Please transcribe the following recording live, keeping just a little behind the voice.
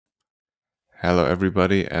Hello,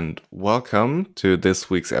 everybody, and welcome to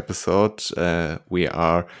this week's episode. We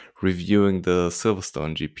are reviewing the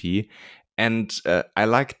Silverstone GP, and I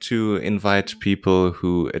like to invite people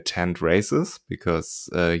who attend races because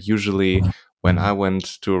usually when I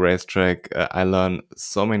went to a racetrack, I learn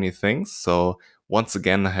so many things. So once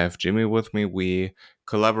again, I have Jimmy with me. We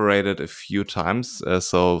collaborated a few times.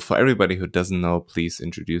 So for everybody who doesn't know, please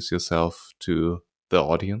introduce yourself to the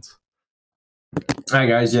audience. Hi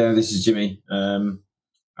guys, yeah, this is Jimmy. I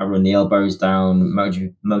run the Elbows Down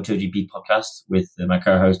MotoGP podcast with my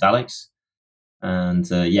co-host Alex, and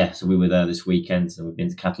so we were there this weekend, and we've been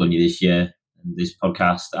to Catalonia this year. And this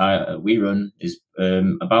podcast we run is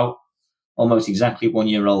about almost exactly 1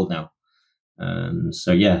 year old now.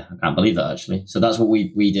 So yeah, I can't believe that actually. So that's what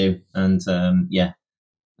we do, and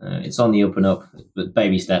it's on the up and up, but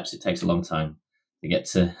baby steps. It takes a long time to get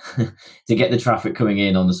to to get the traffic coming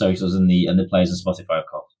in on the socials and the players on Spotify, of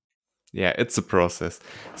course. Yeah, it's a process.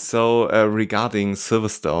 So, regarding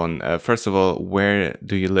Silverstone, first of all, where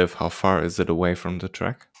do you live? How far is it away from the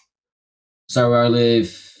track? So I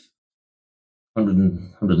live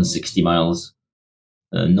 160 miles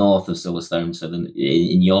north of Silverstone, so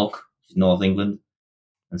in York, North England,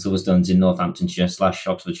 and Silverstone's in Northamptonshire /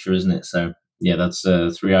 Oxfordshire, isn't it? So yeah, that's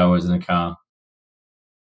 3 hours in a car,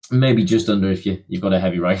 maybe just under if you've got a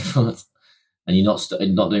heavy right foot and you're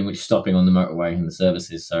not doing much stopping on the motorway and the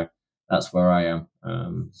services. So that's where I am.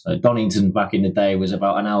 So Donington back in the day was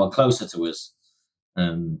about an hour closer to us.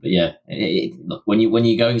 But yeah, look, when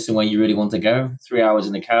you're going somewhere you really want to go, 3 hours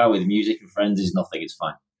in the car with music and friends is nothing. It's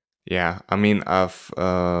fine. Yeah, I mean, I've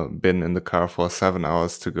been in the car for 7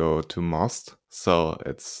 hours to go to Most, so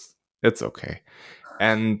it's okay.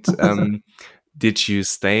 And did you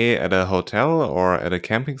stay at a hotel or at a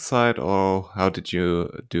camping site, or how did you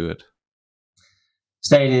do it?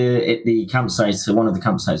 Stayed at the campsite, so one of the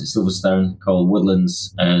campsites at Silverstone called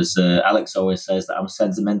Woodlands. As Alex always says, that I'm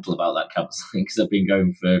sentimental about that campsite because I've been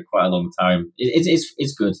going for quite a long time.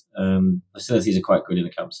 It's good. Facilities are quite good in the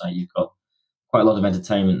campsite. You've got quite a lot of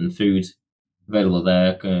entertainment and food available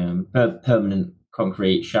there. Permanent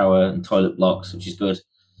concrete shower and toilet blocks, which is good.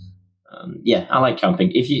 Yeah, I like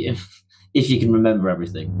camping if you can remember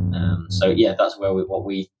everything. So yeah, that's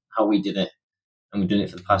how we did it, and we've done it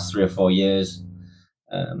for the past 3 or 4 years.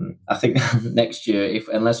 I think next year, if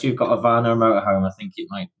unless we've got a van or a motorhome, I think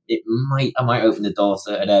I might open the door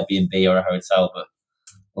to an Airbnb or a hotel, but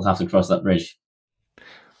we'll have to cross that bridge at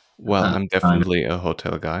Well, that I'm time. definitely a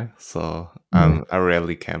hotel guy, so Mm. I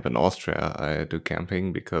rarely camp in Austria. I do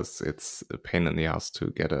camping because it's a pain in the ass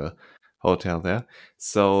to get a hotel there.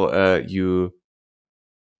 So, you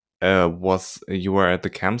were at the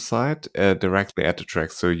campsite directly at the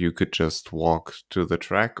track, so you could just walk to the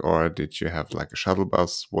track, or did you have like a shuttle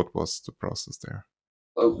bus? What was the process there?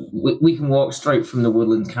 We can walk straight from the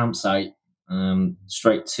Woodland campsite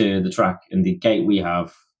straight to the track, and the gate we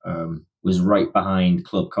have was right behind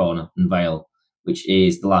Club Corner and Vale, which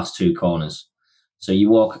is the last two corners. So you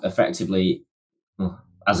walk effectively, well,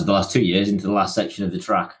 as of the last 2 years, into the last section of the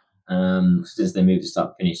track since they moved to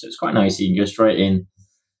start finish. So it's quite nice. You can go straight in,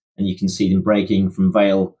 and you can see them breaking from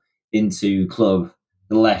Vale into Club,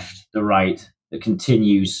 the left, the right, that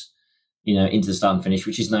continues, into the start and finish,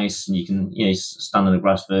 which is nice. And you can, stand on the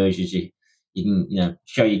grass verge as you can,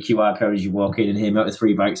 show your QR code as you walk in and hear Motor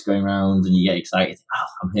 3 bikes going around, and you get excited. Oh,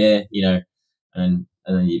 I'm here, and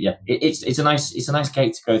then yeah, it's a nice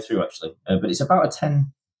gate to go through actually. But it's about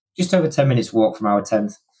just over 10 minutes walk from our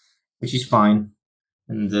tent, which is fine.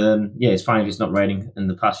 And yeah, it's fine if it's not raining. In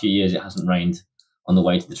the past few years, it hasn't rained on the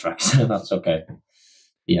way to the track, so that's okay.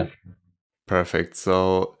 Yeah. Perfect.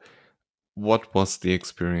 So, what was the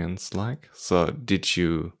experience like? So, did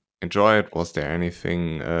you enjoy it? Was there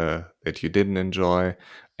anything that you didn't enjoy?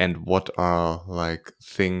 And what are like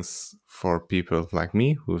things for people like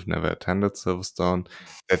me who've never attended Silverstone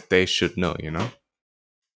that they should know, you know?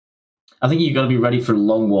 I think you've got to be ready for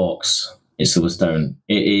long walks at Silverstone.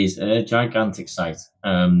 It is a gigantic site,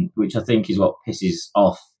 which I think is what pisses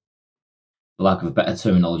off, for lack of a better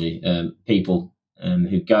terminology, people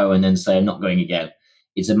who go and then say, I'm not going again.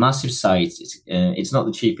 It's a massive site. It's not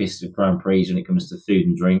the cheapest of Grand Prix when it comes to food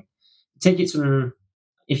and drink. Tickets are,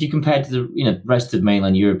 if you compare to the rest of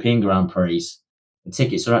mainland European Grand Prix, the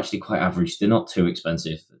tickets are actually quite average. They're not too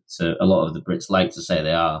expensive. So a lot of the Brits like to say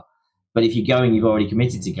they are. But if you're going, you've already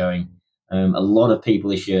committed to going. A lot of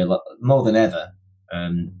people this year, more than ever,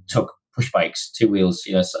 took push bikes, two wheels,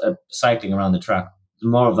 cycling around the track.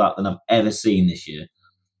 More of that than I've ever seen this year,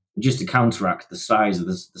 just to counteract the size of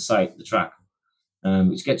the site, the track,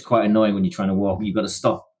 which gets quite annoying when you're trying to walk. You've got to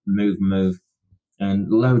stop, move, and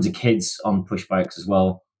loads of kids on push bikes as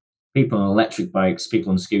well. people on electric bikes,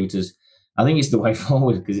 people on scooters. I think it's the way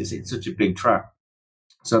forward because it's such a big track.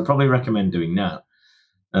 So I'd probably recommend doing that.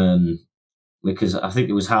 Because I think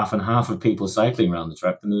there was half and half of people cycling around the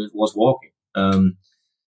track than there was walking.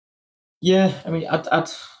 Yeah, I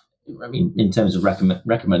mean, in terms of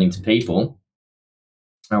recommending to people,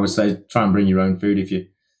 I would say try and bring your own food if you're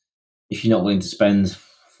not willing to spend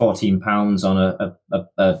 £14 on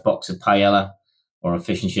a box of paella or a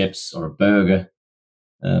fish and chips or a burger.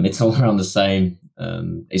 It's all around the same.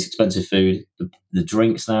 It's expensive food. The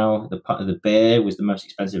drinks now, the beer was the most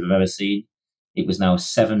expensive I've ever seen. It was now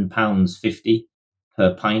 £7.50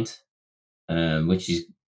 per pint, which is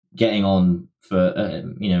getting on for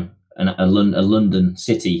a London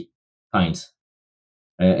city pint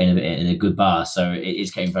in a good bar. So it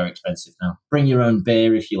is getting very expensive now. Bring your own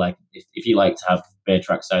beer if you like. If you like to have beer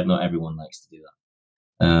trackside, not everyone likes to do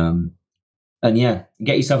that. And yeah,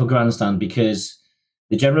 get yourself a grandstand because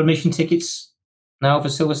the general admission tickets now for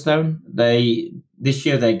Silverstone, this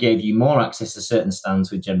year they gave you more access to certain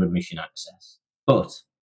stands with general admission access, but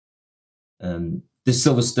the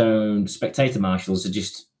Silverstone spectator marshals are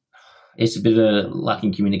just, it's a bit of a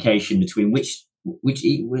lacking communication between which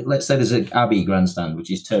let's say there's an Abbey grandstand,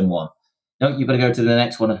 which is turn one. No, you've got to go to the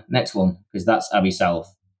next one, because that's Abbey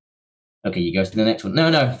South. Okay, you go to the next one.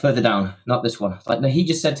 No, further down, not this one. Like, no, he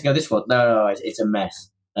just said to go this one. No, it's a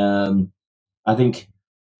mess. I think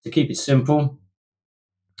to keep it simple,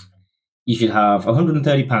 you should have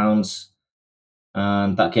 £130,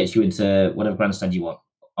 and that gets you into whatever grandstand you want,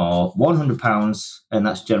 or £100, and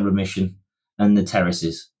that's general admission and the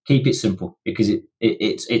terraces. Keep it simple because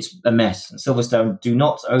it's a mess. And Silverstone do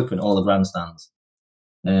not open all the grandstands.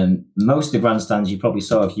 Most of the grandstands you probably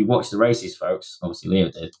saw if you watched the races, folks. Obviously,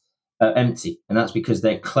 Leo did. Are empty, and that's because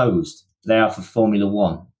they're closed. They are for Formula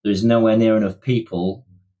One. There's nowhere near enough people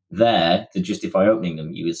there to justify opening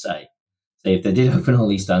them. You would say. So if they did open all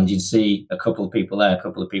these stands, you'd see a couple of people there, a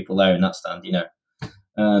couple of people there in that stand.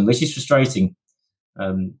 Which is frustrating.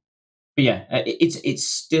 But yeah, it's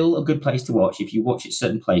still a good place to watch. If you watch at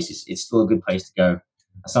certain places, it's still a good place to go.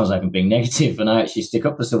 That sounds like I'm being negative, and I actually stick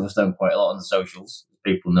up for Silverstone quite a lot on the socials.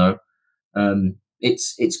 People know.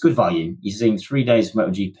 It's good value. You're seeing 3 days of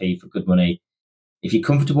MotoGP for good money. If you're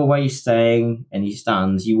comfortable where you're staying and you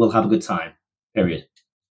stand, you will have a good time. Period.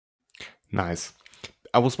 Nice.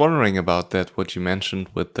 I was wondering about that, what you mentioned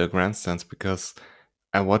with the grandstands, because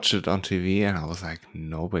I watched it on TV and I was like,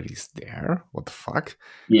 nobody's there? What the fuck?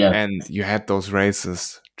 Yeah. And you had those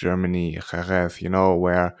races, Germany, Jerez,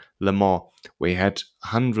 where Le Mans, where you had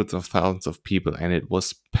hundreds of thousands of people and it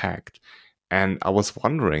was packed. And I was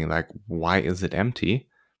wondering, like, why is it empty?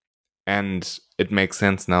 And it makes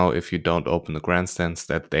sense now if you don't open the grandstands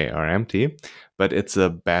that they are empty. But it's a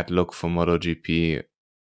bad look for MotoGP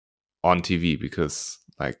on TV because,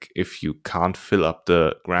 like, if you can't fill up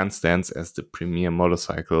the grandstands as the premier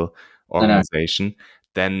motorcycle organization,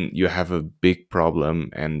 then you have a big problem.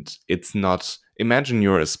 And it's not, imagine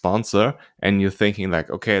you're a sponsor and you're thinking like,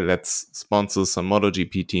 okay, let's sponsor some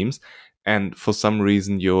MotoGP teams. And for some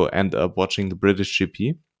reason you end up watching the British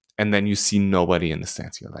GP and then you see nobody in the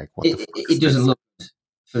stands. You're like, what the fuck is It doesn't this? look good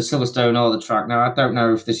for Silverstone or the track. Now, I don't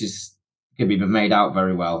know if this is going to be made out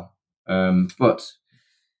very well. But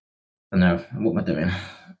I don't know. What am I doing?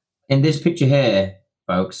 In this picture here,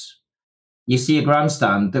 folks, you see a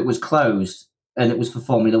grandstand that was closed and it was for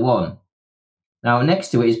Formula One. Now, next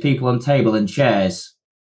to it is people on table and chairs.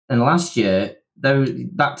 And last year,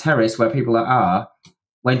 that terrace where people are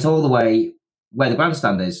went all the way where the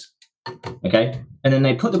grandstand is. Okay? And then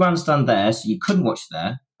they put the grandstand there so you couldn't watch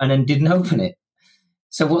there and then didn't open it.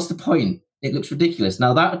 So what's the point? It looks ridiculous.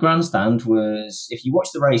 Now, that grandstand was, if you watch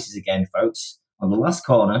the races again, folks, on the last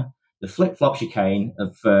corner, the flip-flop chicane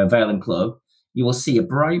of Vale and Club, you will see a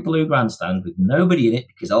bright blue grandstand with nobody in it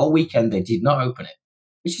because all weekend they did not open it,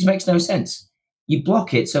 which just makes no sense. You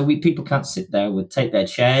block it so people can't sit there, take their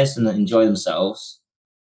chairs and enjoy themselves.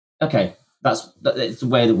 Okay, that's the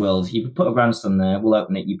way of the world. You put a grandstand there, we'll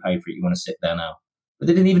open it, you pay for it, you want to sit there now. But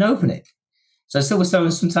they didn't even open it. So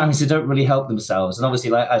Silverstone, sometimes they don't really help themselves. And obviously,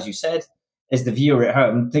 like as you said, as the viewer at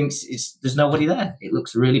home thinks there's nobody there. It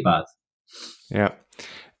looks really bad. Yeah.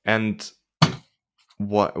 And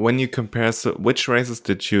when you compare, so which races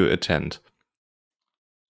did you attend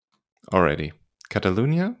already?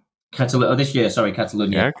 Catalonia? This year, sorry,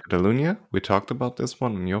 Catalonia. Yeah, Catalonia. We talked about this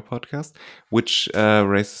one on your podcast. Which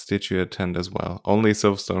races did you attend as well? Only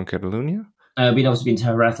Silverstone, Catalonia? We'd obviously been to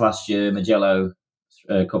Jerez last year, Mugello,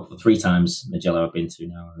 3 times. Mugello I've been to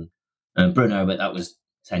now, and Brno, but that was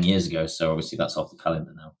 10 years ago, so obviously that's off the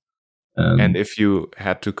calendar now. And if you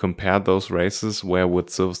had to compare those races, where would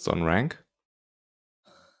Silverstone rank?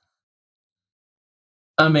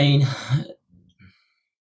 I mean,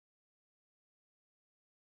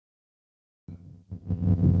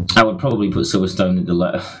 I would probably put Silverstone in in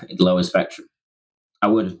the lower spectrum. I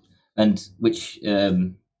would, and which,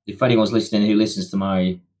 if anyone's listening who listens to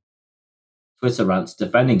my Twitter rants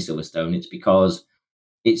defending Silverstone, it's because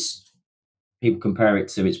it's people compare it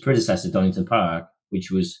to its predecessor, Donington Park,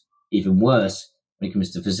 which was even worse when it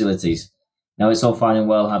comes to facilities. Now it's all fine and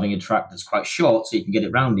well having a track that's quite short, so you can get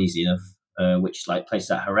it round easy enough. Which like places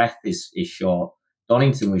like Jerez is short.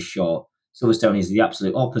 Donington was short. Silverstone is the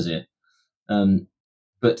absolute opposite. Um,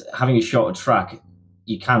 but having a shorter track,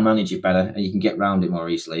 you can manage it better and you can get round it more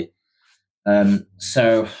easily.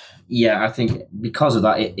 So yeah, I think because of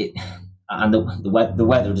that, it and the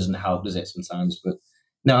weather doesn't help, does it? Sometimes, but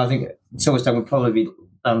no, I think Silverstone would probably be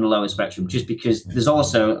on the lower spectrum, just because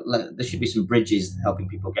there should be some bridges helping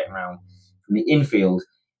people get around from the infield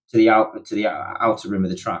to the outer rim of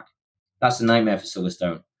the track. That's a nightmare for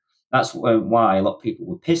Silverstone. That's why a lot of people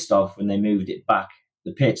were pissed off when they moved it back,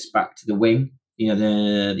 the pits back to the wing. You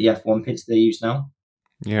know, the F1 pits they use now.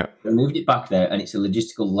 Yeah. They moved it back there, and it's a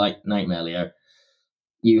logistical nightmare, Leo.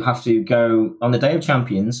 You have to go on the day of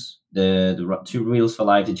champions, the Two Wheels for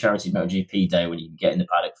Life, the charity MotoGP day, when you can get in the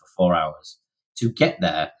paddock for 4 hours. To get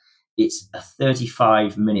there, it's a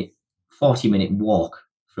 35-minute, 40-minute walk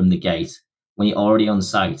from the gate when you're already on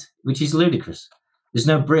site, which is ludicrous. There's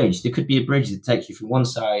no bridge. There could be a bridge that takes you from one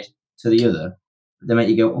side to the other. They make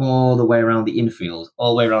you go all the way around the infield,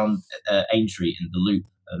 all the way around Aintree and the loop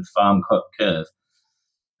and Farm Curve.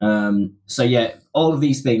 So yeah, all of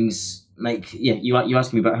these things make you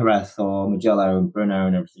asking me about Jerez or Mugello and Brno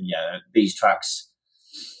and everything. Yeah, these tracks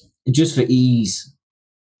just for ease,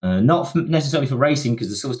 not necessarily for racing, because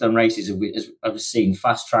the Silverstone races, as I've seen,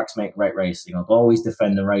 fast tracks make great racing. I'll always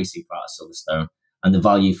defend the racing part of Silverstone and the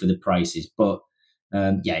value for the prices, but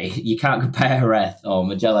yeah, you can't compare Jerez or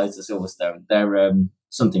Mugello to Silverstone. They're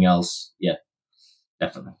something else. Yeah,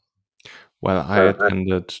 definitely. Well, I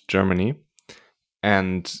attended Germany,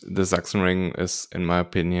 and the Sachsenring is, in my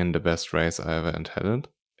opinion, the best race I ever attended.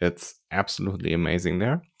 It's absolutely amazing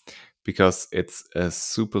there because it's a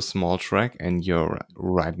super small track and you're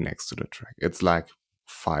right next to the track. It's like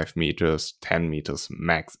 5 meters, 10 meters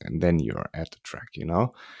max, and then you're at the track, you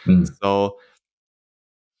know? So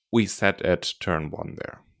we sat at turn 1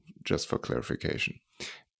 there, just for clarification.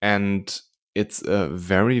 And it's a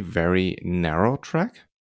very, very narrow track,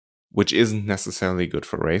 which isn't necessarily good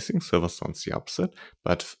for racing. Silverstone's the opposite.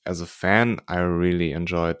 But as a fan, I really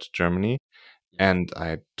enjoyed Germany. And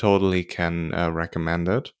I totally can recommend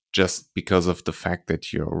it, just because of the fact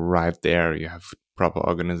that you're right there. You have proper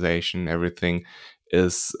organization. Everything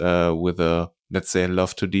is with a, let's say,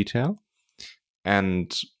 love to detail.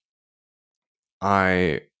 And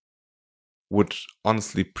I would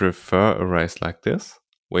honestly prefer a race like this,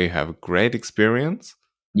 where you have a great experience.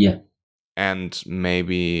 Yeah. And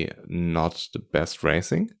maybe not the best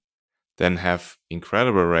racing, then have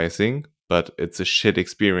incredible racing, but it's a shit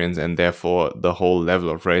experience, and therefore the whole level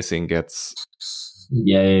of racing gets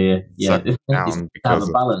sucked down it's because have a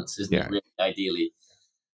of balance, isn't it? Really, ideally.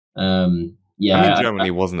 I mean,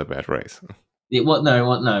 Germany wasn't a bad race.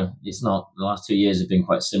 No, it's not. The last 2 years have been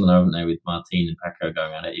quite similar, haven't they, with Martin and Pecco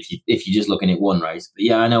going at it? If you're just looking at one race, but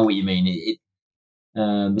yeah, I know what you mean.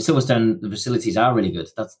 The Silverstone, the facilities are really good.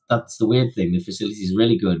 That's the weird thing. The facilities are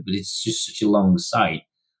really good, but it's just such a long site,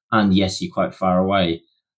 and yes, you're quite far away.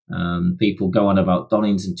 People go on about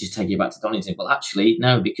Donington, just take you back to Donington. Well, actually,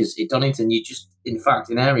 no, because at Donington, in fact,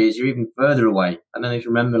 in areas, you're even further away. I don't know if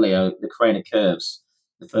you remember, Leo, the Craner Curves,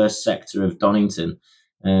 the first sector of Donington,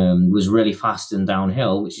 was really fast and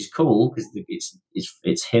downhill, which is cool because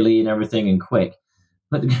it's hilly and everything and quick.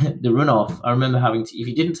 But the runoff, I remember having to, if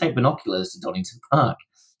you didn't take binoculars to Donington Park,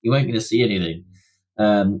 you weren't going to see anything.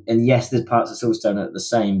 And yes, there's parts of Silverstone that are the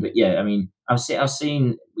same, but yeah, I mean, I've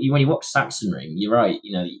seen when you watch Sachsenring, you're right.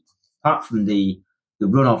 You know, apart from the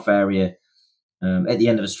runoff area at the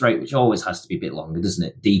end of a straight, which always has to be a bit longer, doesn't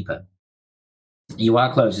it? Deeper. You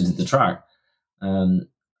are closer to the track,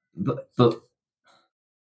 but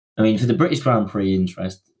I mean, for the British Grand Prix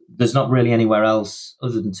interest, there's not really anywhere else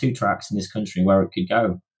other than 2 tracks in this country where it could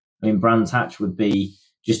go. I mean, Brands Hatch would be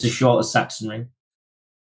just as short as Sachsenring,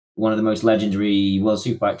 one of the most legendary World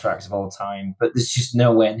Superbike tracks of all time, but there's just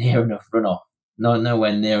nowhere near enough runoff.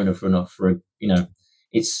 Nowhere near enough runoff for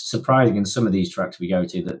it's surprising in some of these tracks we go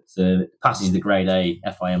to that passes the Grade A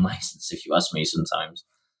FIM license. If you ask me, sometimes.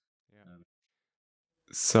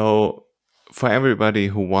 So, for everybody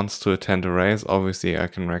who wants to attend a race, obviously I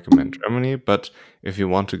can recommend Germany, but if you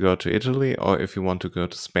want to go to Italy or if you want to go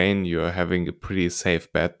to Spain, you're having a pretty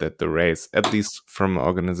safe bet that the race, at least from an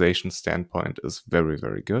organization standpoint, is very,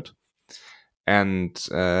 very good. And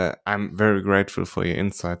I'm very grateful for your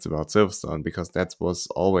insights about Silverstone, because that was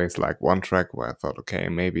always like one track where I thought, okay,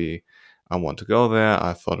 maybe I want to go there.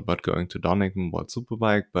 I thought about going to Donington World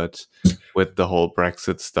Superbike, but with the whole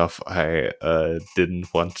Brexit stuff, I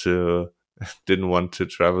didn't want to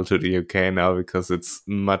travel to the UK now, because it's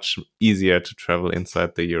much easier to travel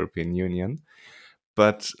inside the European Union.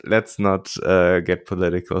 But let's not get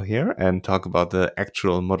political here and talk about the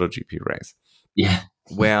actual MotoGP race. Yeah.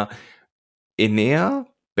 Where Enea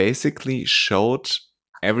basically showed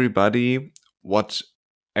everybody what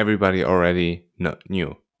everybody already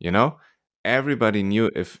knew, you know? Everybody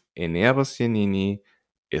knew if Enea Bastianini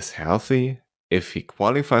is healthy, if he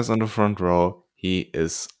qualifies on the front row, he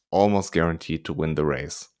is almost guaranteed to win the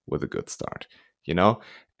race with a good start, you know?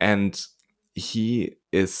 And he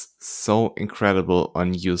is so incredible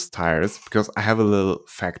on used tires, because I have a little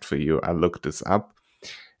fact for you. I looked this up.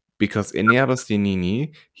 Because Enea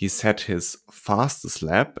Bastianini, he set his fastest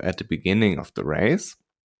lap at the beginning of the race.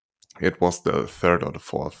 It was the third or the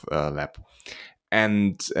fourth lap.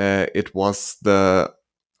 And it was the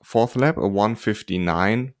fourth lap, a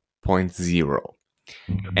 1:59.0.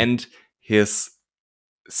 And his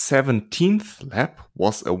 17th lap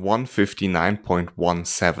was a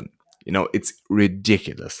 1:59.17. You know, it's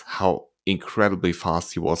ridiculous how incredibly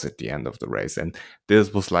fast he was at the end of the race. And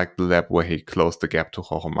this was like the lap where he closed the gap to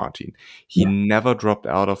Jorge Martin. He never dropped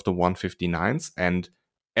out of the 1:59s, and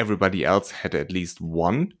everybody else had at least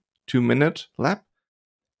one 2-minute lap.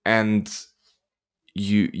 And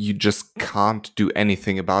you just can't do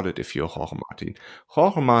anything about it if you're Jorge Martin.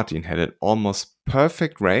 Jorge Martin had an almost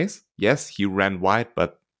perfect race. Yes, he ran wide,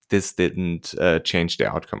 but this didn't change the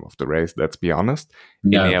outcome of the race, let's be honest.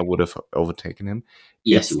 No. Enea would have overtaken him.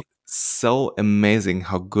 Yes, it's so amazing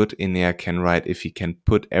how good Enea can ride if he can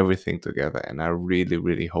put everything together. And I really,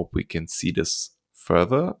 really hope we can see this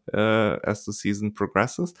further as the season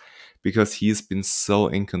progresses, because he's been so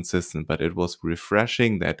inconsistent. But it was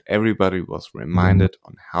refreshing that everybody was reminded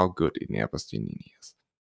on how good Enea Bastianini is.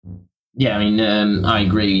 Yeah, I mean, I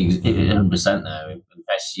agree 100% there.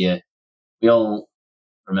 Best year. We all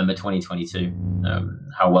remember 2022,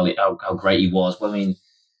 how great he was. Well, I mean,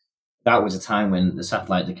 that was a time when the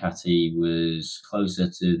satellite Ducati was closer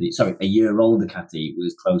to a year-old Ducati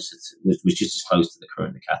was just as close to the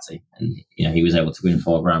current Ducati, and he was able to win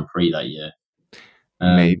 4 Grand Prix that year.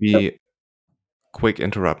 Quick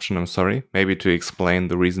interruption, I'm sorry. Maybe to explain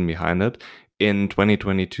the reason behind it. In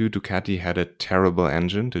 2022, Ducati had a terrible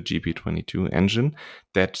engine, the GP22 engine,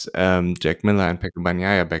 that Jack Miller and Pecco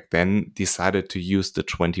Bagnaia back then decided to use the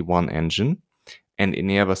 21 engine. And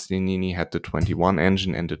Enea Bastianini had the 21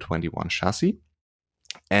 engine and the 21 chassis.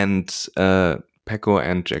 And Pecco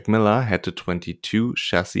and Jack Miller had the 22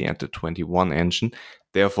 chassis and the 21 engine.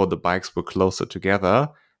 Therefore, the bikes were closer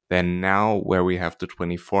together than now, where we have the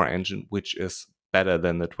 24 engine, which is better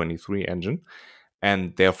than the 23 engine.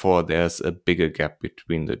 And therefore, there's a bigger gap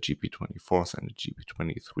between the GP24s and the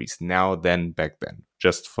GP23s now than back then.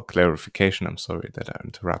 Just for clarification, I'm sorry that I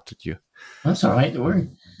interrupted you. That's all right, don't worry.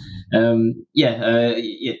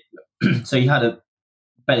 So he had a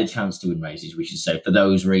better chance to win races, we should say, for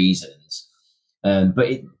those reasons.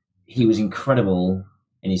 But he was incredible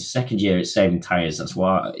in his second year at saving tyres. That's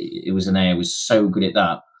why Enea was so good at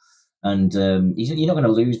that. And you're not going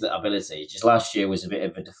to lose that ability. Just last year was a bit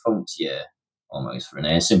of a defunct year, almost, for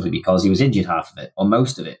Enea, simply because he was injured half of it, or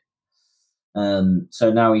most of it.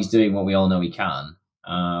 So now he's doing what we all know he can.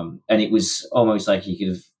 And it was almost like he could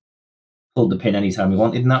have pulled the pin anytime he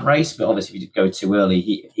wanted in that race. But obviously, if he go too early,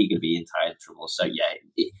 he could be in tire trouble. So, yeah,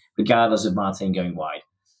 regardless of Martin going wide,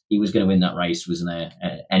 he was going to win that race, wasn't there,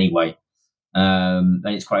 anyway. And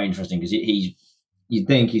it's quite interesting because you'd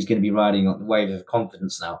think he's going to be riding on the wave of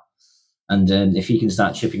confidence now. And if he can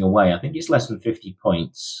start chipping away, I think it's less than 50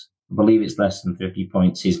 points. I believe it's less than 50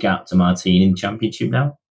 points, his gap to Martin in championship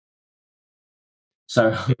now.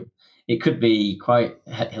 So it could be quite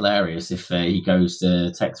hilarious if he goes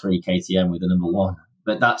to Tech 3 KTM with the number 1.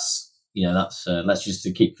 But that's let's just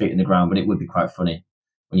to keep feet in the ground. But it would be quite funny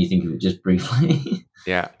when you think of it just briefly.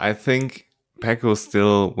 Yeah, I think Pecco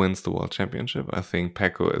still wins the World Championship. I think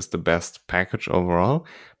Pecco is the best package overall,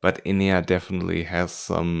 but Enea definitely has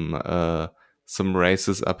some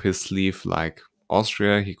races up his sleeve, like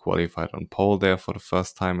Austria. He qualified on pole there for the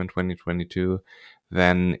first time in 2022.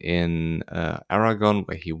 Then in Aragon,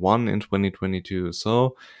 where he won in 2022.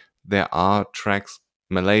 So there are tracks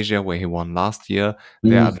Malaysia, where he won last year.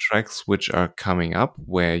 There are tracks which are coming up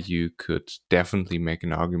where you could definitely make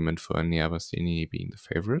an argument for Enea Bastianini being the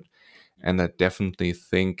favorite. And I definitely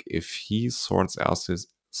think if he sorts out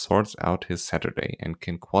his Saturday and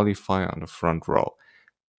can qualify on the front row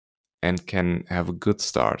and can have a good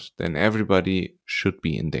start, then everybody should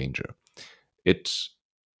be in danger.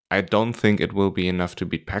 I don't think it will be enough to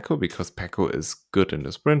beat Pecco, because Pecco is good in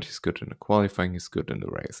the sprint, he's good in the qualifying, he's good in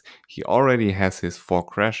the race. He already has his 4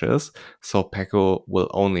 crashes, so Pecco will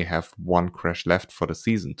only have 1 crash left for the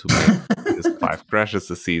season to make his 5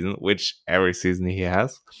 crashes a season, which every season he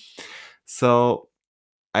has. So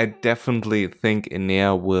I definitely think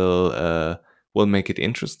Enea will make it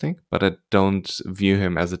interesting, but I don't view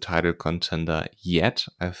him as a title contender yet.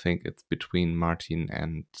 I think it's between Martin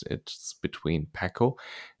and it's between Pecco.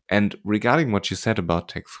 And regarding what you said about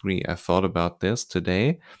Tech 3, I thought about this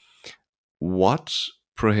today. What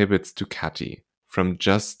prohibits Ducati from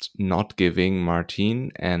just not giving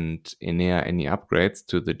Martin and Enea any upgrades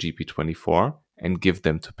to the GP24 and give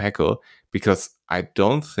them to Pecco? Because I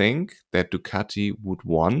don't think that Ducati would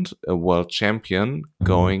want a world champion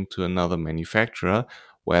going to another manufacturer,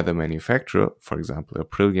 where the manufacturer, for example,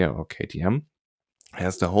 Aprilia or KTM,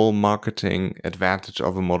 has the whole marketing advantage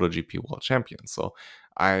of a MotoGP world champion. So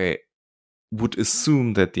I would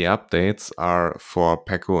assume that the updates are for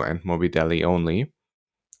Pecco and Morbidelli only,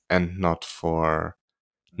 and not for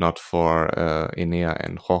Enea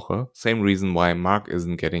and Roche. Same reason why Mark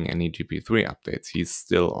isn't getting any GP3 updates. He's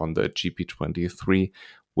still on the GP23,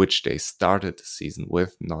 which they started the season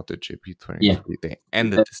with, not the GP23 they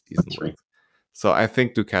ended the season with. So I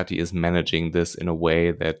think Ducati is managing this in a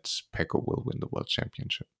way that Pecco will win the world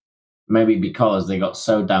championship. Maybe because they got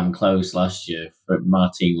so damn close last year for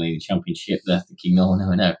Martin winning the championship, they're thinking, no.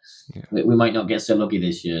 Yeah. We might not get so lucky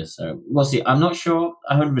this year. So we'll see. I'm not sure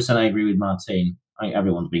 100% I agree with Martin. I think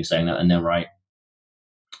everyone's been saying that, and they're right.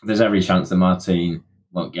 There's every chance that Martin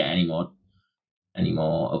won't get any more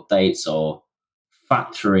updates or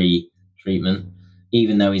factory treatment,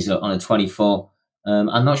 even though he's on a 24.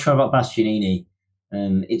 I'm not sure about Bastianini.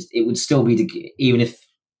 It would still be even if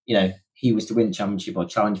he was to win the championship or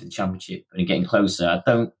challenge for the championship and getting closer. I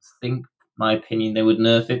don't think, my opinion, they would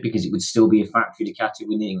nerf it, because it would still be a factory Ducati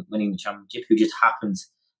winning the championship, who just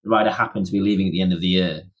the rider happened to be leaving at the end of the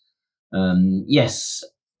year. Yes,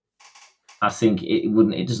 I think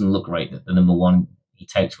it doesn't look right that the number one he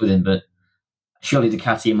takes with him, but surely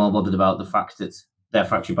Ducati are more bothered about the fact that their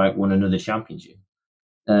factory bike won another championship.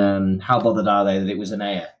 How bothered are they that it was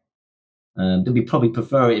Enea? They'd probably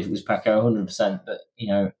prefer it if it was Pecco 100%, but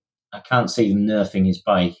I can't see them nerfing his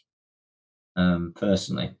bike.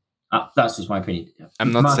 Personally, that's just my opinion.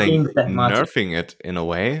 I'm not saying nerfing it in a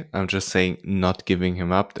way. I'm just saying not giving him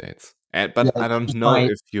updates. But I don't know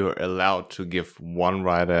if you're allowed to give one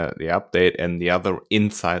rider the update and the other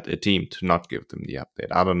inside a team to not give them the update.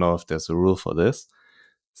 I don't know if there's a rule for this.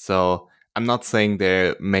 So I'm not saying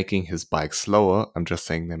they're making his bike slower. I'm just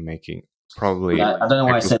saying they're making probably. I don't know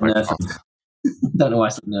why I said nerfing. Don't know why I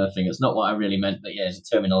said nerfing. It's not what I really meant, but yeah, it's a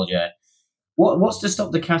terminology. What's to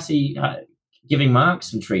stop Ducati giving Mark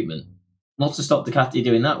some treatment? What's to stop Ducati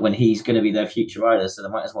doing that when he's going to be their future rider? So they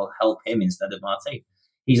might as well help him instead of Martin.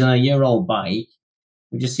 He's on a year-old bike.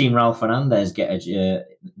 We've just seen Raul Fernandez get the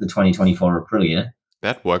 2024 Aprilia.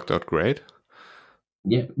 That worked out great.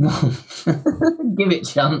 Yeah, well, give it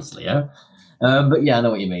a chance, Leo. But yeah, I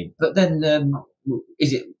know what you mean. But then,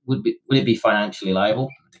 would it be financially liable?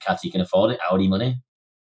 Ducati can afford it, Audi money,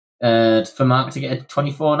 for Mark to get a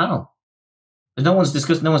 24 now. But no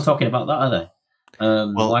one's talking about that, are they?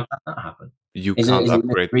 Why can't that happen? You can't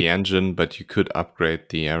upgrade the engine, but you could upgrade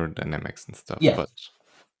the aerodynamics and stuff. Yeah. But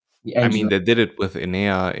I mean, they did it with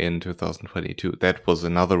Enea in 2022. That was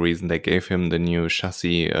another reason they gave him the new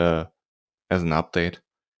chassis as an update.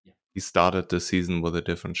 Yeah. He started the season with a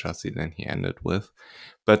different chassis than he ended with.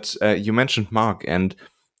 But you mentioned Mark, and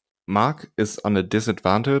Mark is on a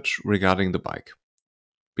disadvantage regarding the bike,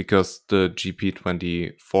 because the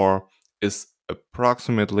GP24 is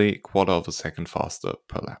approximately 1/4 second faster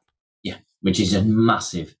per lap. Yeah, which is a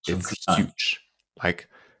massive chunk of time. It's huge. Like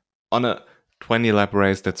on a 20-lap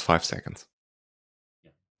race, that's 5 seconds.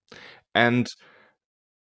 Yeah. And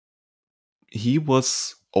he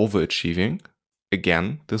was overachieving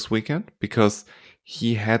again this weekend, because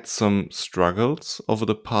he had some struggles over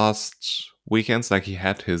the past weekends. Like, he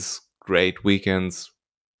had his great weekends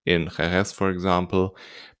in Jerez, for example,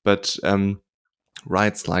 but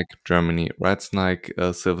rides like Germany, rides like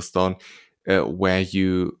Silverstone, where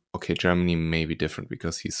you okay, Germany may be different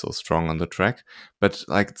because he's so strong on the track, but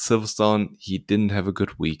like Silverstone, he didn't have a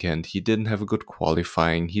good weekend. He didn't have a good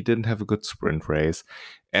qualifying. He didn't have a good sprint race.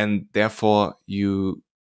 And therefore,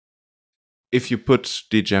 if you put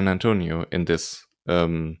Di Giannantonio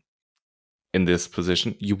in this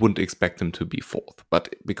position, you wouldn't expect him to be fourth.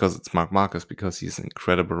 But because it's Marc Marquez, because he's an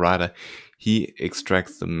incredible rider, he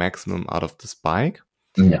extracts the maximum out of this bike.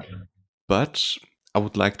 Yeah. But I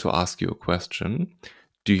would like to ask you a question.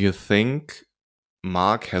 Do you think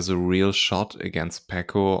Marc has a real shot against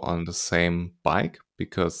Pecco on the same bike?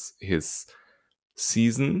 Because his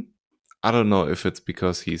season, I don't know if it's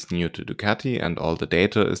because he's new to Ducati and all the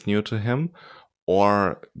data is new to him,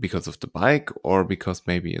 or because of the bike, or because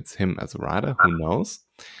maybe it's him as a rider, who knows.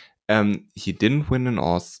 He didn't win in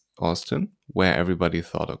Austin, where everybody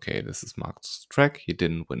thought, okay, this is Marc's track. He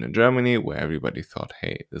didn't win in Germany, where everybody thought,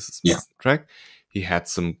 hey, this is Marc's track. He had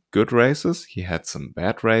some good races, he had some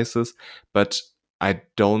bad races, but I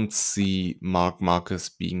don't see Marc Marquez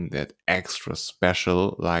being that extra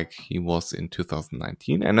special like he was in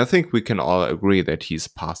 2019. And I think we can all agree that he's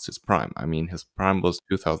past his prime. I mean, his prime was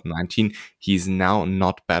 2019. He's now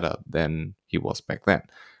not better than he was back then.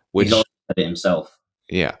 He's also said it himself.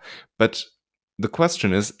 Yeah. But the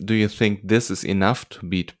question is, do you think this is enough to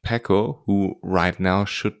beat Pecco, who right now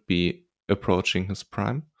should be approaching his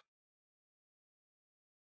prime?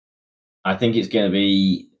 I think it's going to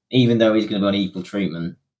be, even though he's going to be on equal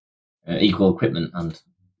treatment, equal equipment and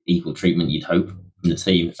equal treatment, you'd hope, from the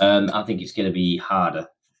team. I think it's going to be harder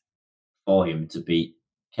for him to beat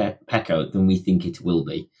Pecco than we think it will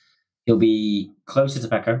be. He'll be closer to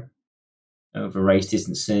Pecco over race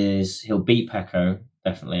distances. He'll beat Pecco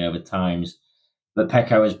definitely over times, but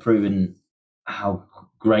Pecco has proven how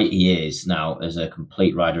great he is now as a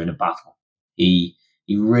complete rider in a battle. He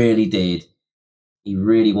really did. He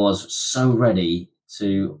really was so ready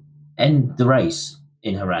to end the race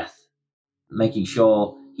in Jerez, making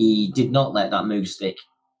sure he did not let that move stick.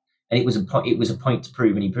 And it was a point to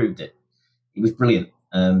prove, and he proved it. He was brilliant.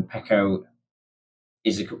 Pecco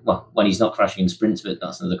is when he's not crashing in sprints, but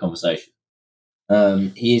that's another conversation.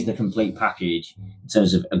 He is the complete package in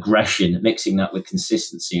terms of aggression, mixing that with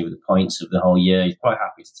consistency over the points of the whole year. He's quite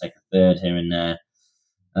happy to take a third here and there.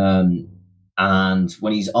 And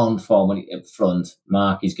when he's on form, when up front,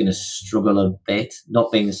 Marc is going to struggle a bit,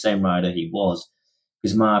 not being the same rider he was,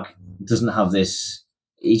 because Marc doesn't have this.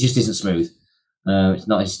 He just isn't smooth. It's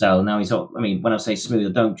not his style. Now when I say smooth,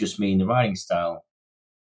 I don't just mean the riding style.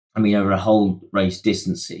 I mean over a whole race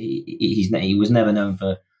distance. He was never known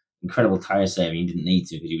for incredible tire saving. He didn't need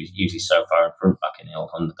to because he was usually so far in front back in the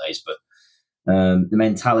old Honda days. But the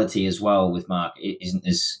mentality as well with Marc isn't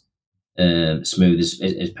as smooth as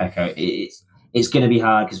Pecco. It's going to be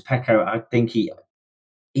hard because Pecco, I think he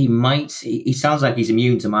sounds like he's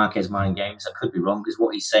immune to Marquez mind games. I could be wrong because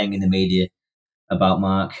what he's saying in the media about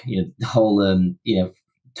Marc, the whole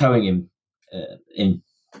towing him in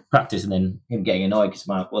practice and then him getting annoyed because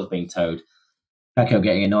Marc was being towed. Pecco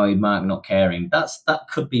getting annoyed, Marc not caring. That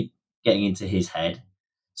could be getting into his head.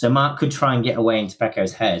 So Marc could try and get away into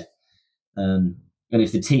Pecco's head. And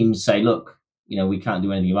if the teams say, look, we can't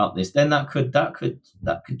do anything about this, then that could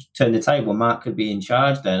turn the table. Marc could be in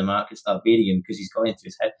charge then, and Marc could start beating him because he's got into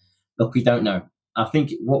his head. Look, we don't know. I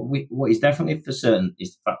think what is definitely for certain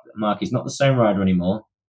is the fact that Marc is not the same rider anymore.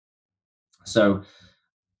 So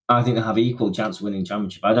I think they have equal chance of winning the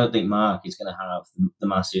championship. I don't think Marc is going to have the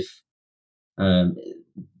massive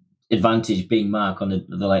advantage being Marc on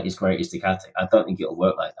the latest greatest Ducati. I don't think it'll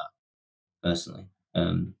work like that, personally.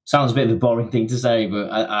 Sounds a bit of a boring thing to say,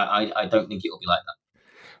 but I don't think it'll be like that.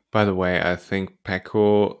 By the way, I think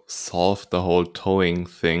Pecco solved the whole towing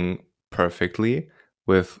thing perfectly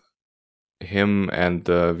with him and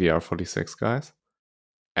the VR46 guys.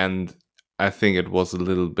 And I think it was a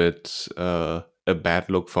little bit a bad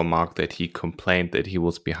look for Marc that he complained that he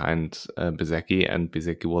was behind Bezzecchi and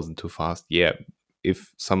Bezzecchi wasn't too fast. Yeah,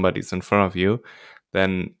 if somebody's in front of you,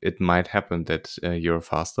 then it might happen that you're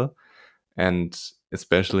faster. And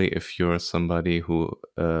especially if you're somebody who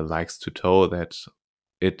likes to tow, that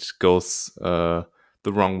it goes the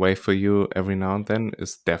wrong way for you every now and then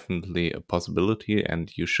is definitely a possibility,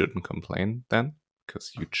 and you shouldn't complain then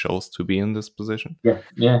because you chose to be in this position.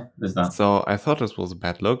 Yeah, there's that. So I thought this was a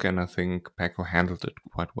bad look, and I think Pecco handled it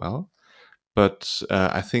quite well. But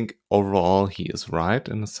I think overall he is right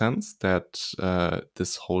in the sense that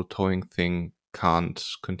this whole towing thing can't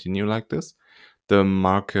continue like this. The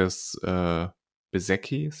Marcus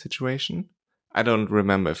Bezzecchi situation, I don't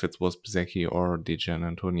remember if it was Bezzecchi or Di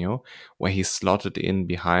Giannantonio, where he slotted in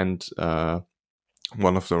behind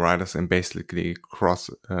one of the riders and basically crossed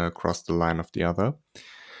the line of the other.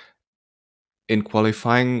 in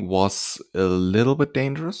qualifying was a little bit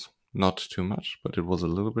dangerous. Not too much, but it was a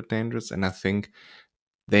little bit dangerous. And I think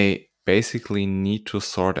they basically need to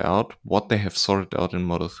sort out what they have sorted out in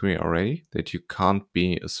Moto3 already, that you can't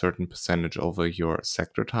be a certain percentage over your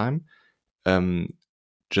sector time,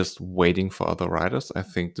 just waiting for other riders. I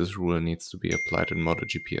think this rule needs to be applied in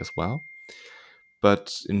MotoGP as well.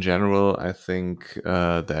 But in general, I think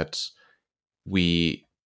that we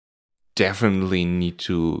definitely need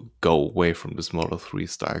to go away from this Moto3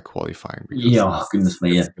 style qualifying, because goodness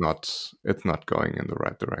me, it's not going in the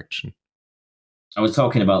right direction. I was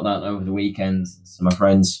talking about that over the weekend to my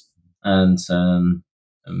friends, and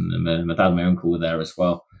my dad and my uncle were there as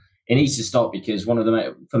well. It needs to stop, because one of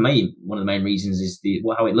the main reasons is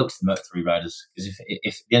how it looks to the Moto3 riders. Because if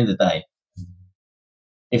at the end of the day,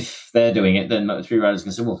 if they're doing it, then Moto3 riders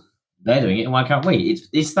can say, well, they're doing it, and why can't we?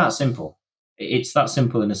 It's that simple. It's that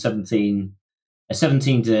simple in a 17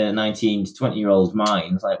 to 19 to 20-year-old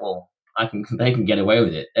mind. It's like, well, they can get away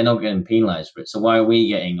with it. They're not getting penalised for it. So why are we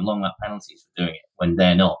getting long lap penalties for doing it when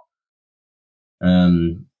they're not?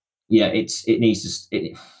 It's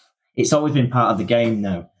always been part of the game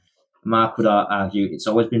now. Mark would argue it's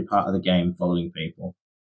always been part of the game, following people.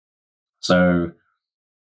 So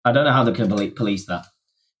I don't know how they can police that.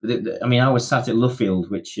 I mean, I was sat at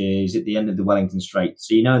Luffield, which is at the end of the Wellington Straight.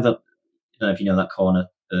 So I don't know if you know that corner,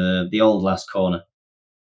 the old last corner,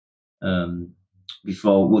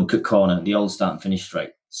 before Woodcut Corner, the old start and finish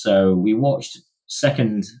straight. So we watched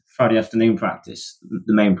second Friday afternoon practice,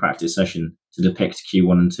 the main practice session, to depict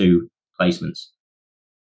Q1 and 2 placements.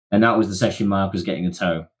 And that was the session Mark was getting a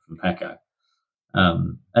tow from Pecco.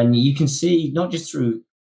 And you can see, not just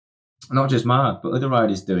Mark, but other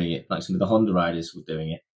riders doing it, like some of the Honda riders were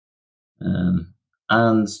doing it.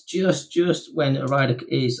 And just when a rider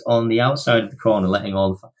is on the outside of the corner, letting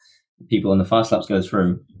all the people on the fast laps go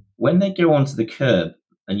through, when they go onto the curb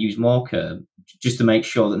and use more curb, just to make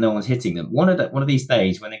sure that no one's hitting them, one of these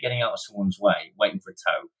days when they're getting out of someone's way, waiting for a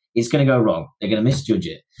tow, it's going to go wrong. They're going to misjudge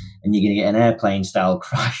it, and you're going to get an airplane-style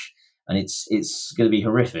crash, and it's going to be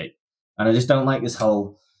horrific. And I just don't like this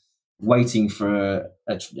whole waiting for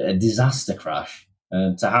a disaster crash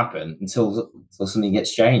to happen until something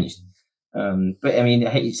gets changed. But I mean,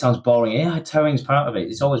 it sounds boring. Yeah, towing's part of it.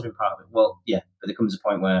 It's always been part of it. Well, yeah, but there comes a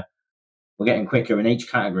point where we're getting quicker in each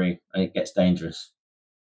category, and it gets dangerous.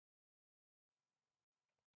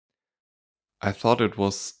 I thought it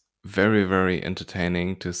was very, very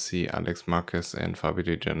entertaining to see Alex Marquez and Fabio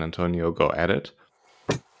Di Giannantonio go at it.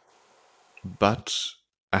 But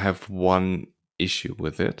I have one issue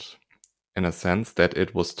with it, in a sense that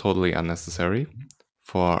it was totally unnecessary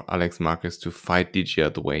for Alex Marquez to fight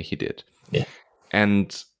Digia the way he did. Yeah.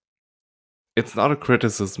 And it's not a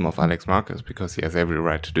criticism of Alex Marquez, because he has every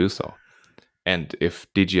right to do so. And if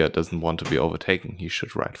Digia doesn't want to be overtaken, he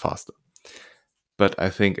should ride faster. But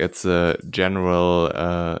I think it's a general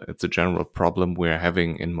problem we're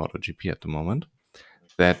having in MotoGP at the moment,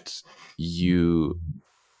 that you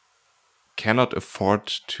cannot afford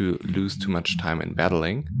to lose too much time in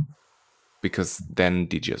battling, because then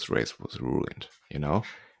Digia's race was ruined, you know?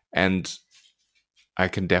 And I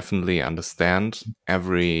can definitely understand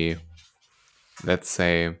every, let's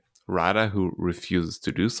say, rider who refuses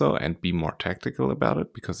to do so and be more tactical about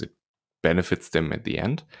it, because it benefits them at the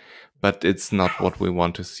end. But it's not what we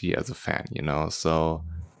want to see as a fan, you know? So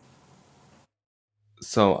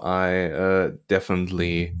I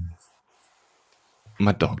definitely...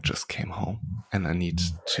 My dog just came home, and I need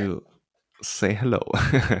to say hello.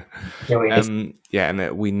 And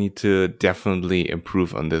we need to definitely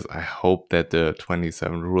improve on this. I hope that the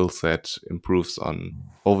 27 rule set improves on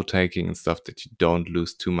overtaking and stuff, that you don't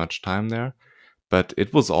lose too much time there. But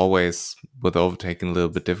it was always, with overtaking, a little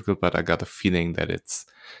bit difficult, but I got a feeling that it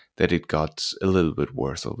got a little bit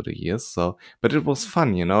worse over the years. So, but it was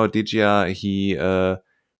fun, you know. Digia, he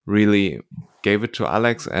really gave it to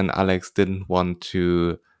Alex, and Alex didn't want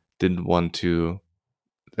to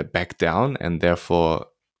back down, and therefore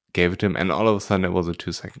gave it to him. And all of a sudden, it was a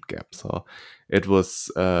 2-second gap. So it was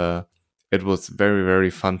very, very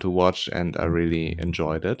fun to watch, and I really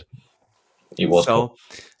enjoyed it. It was. So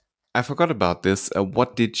I forgot about this.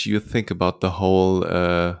 What did you think about the whole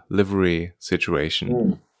livery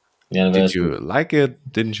situation? Did you like it?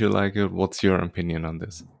 Didn't you like it? What's your opinion on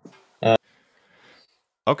this?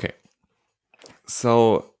 Okay.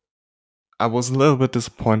 So I was a little bit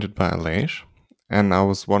disappointed by Aleix, and I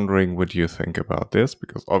was wondering what you think about this,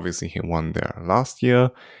 because obviously he won there last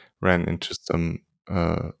year, ran into some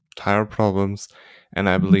tire problems. And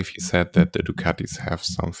I believe he said that the Ducatis have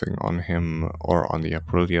something on him or on the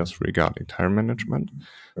Aprilias regarding tire management.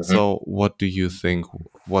 So, what do you think?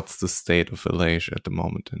 What's the state of Aleix at the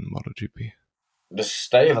moment in MotoGP? The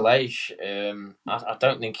state of Aleix, I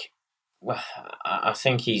don't think. Well, I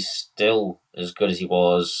think he's still as good as he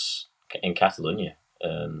was in Catalonia.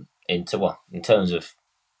 In terms of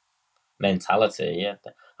mentality, yeah.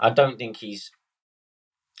 I don't think he's.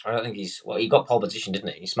 Well, he got pole position,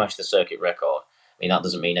 didn't he? He smashed the circuit record. I mean, that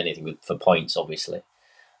doesn't mean anything for points, obviously.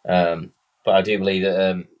 But I do believe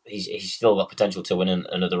that he's still got potential to win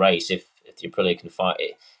another race if the Aprilia can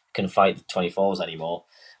fight the 24s anymore.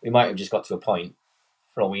 We might have just got to a point,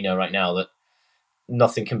 for all we know right now, that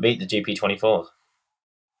nothing can beat the GP24.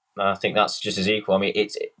 I think that's just as equal. I mean,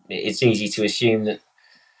 it's easy to assume that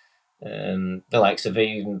the likes of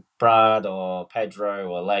even Brad or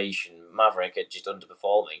Pedro or Leish and Maverick are just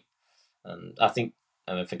underperforming. And I think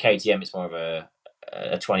for KTM, it's more of a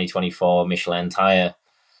 2024 Michelin tyre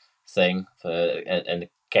thing and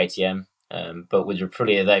KTM. But with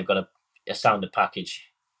Aprilia, they've got a sounder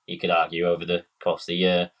package, you could argue, over the course of the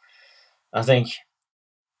year. I think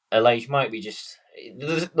Aleix might be just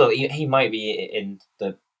look. He might be in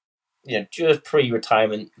the just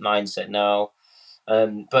pre-retirement mindset now,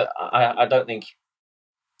 but I don't think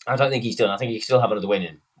he's done. I think he can still have another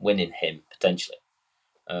winning him potentially.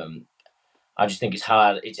 I just think it's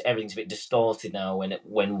hard. Everything's a bit distorted now when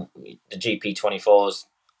the GP24s,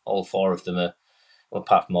 all four of them are, well,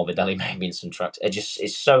 apart from Morbidelli maybe in some tracks,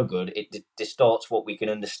 it's so good. It distorts what we can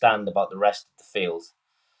understand about the rest of the field.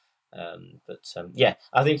 Yeah,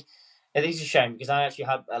 I think it is a shame because I actually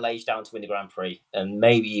had Aleix down to win the Grand Prix and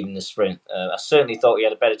maybe even the sprint. I certainly thought he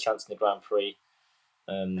had a better chance in the Grand Prix.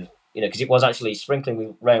 Because it was actually sprinkling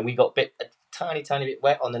with rain. We got a tiny bit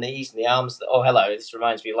wet on the knees and the arms. Oh, hello! This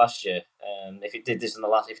reminds me of last year. If it does this in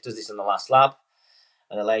the last lap,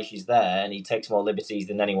 and Aleix is there and he takes more liberties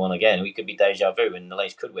than anyone again, we could be deja vu and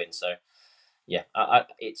Aleix could win. So, yeah,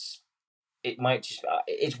 it's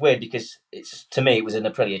weird because to me it was an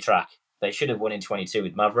Aprilia track. They should have won in 22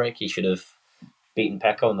 with Maverick. He should have beaten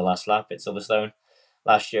Pecco in the last lap at Silverstone.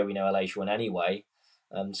 Last year we know Aleix won anyway.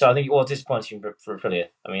 So I think it was disappointing for Aprilia.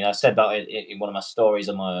 I mean, I said that in one of my stories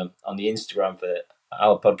on the Instagram for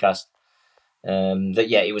our podcast. That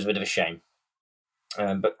it was a bit of a shame.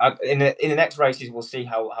 But in the next races we'll see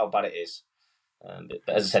how bad it is. But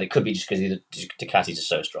as I said, it could be just because the Ducatis are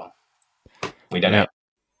so strong. We don't know.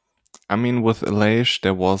 I mean, with Aleix,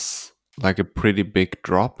 there was like a pretty big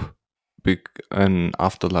drop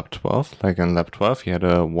after lap 12. Like in lap 12, he had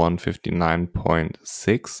a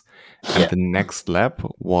 159.6, and the next lap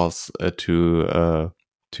was to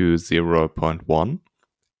 0.1,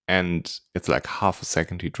 and it's like half a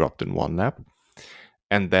second he dropped in one lap,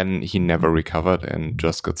 and then he never recovered and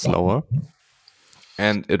just got slower.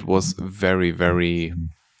 And it was very, very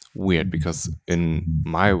weird because in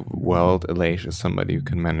my world, Aleix is somebody who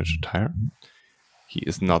can manage a tire. He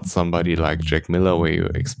is not somebody like Jack Miller where you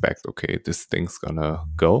expect, okay, this thing's gonna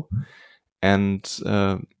go. And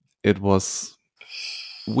it was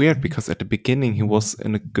weird because at the beginning he was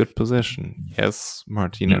in a good position. Yes,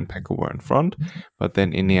 Martina and Pecco were in front, but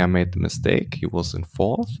then Enea made the mistake. He was in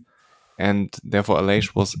fourth, and therefore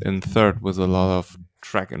Aleix was in third with a lot of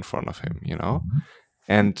track in front of him,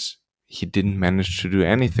 and he didn't manage to do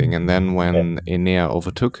anything. And then when Enea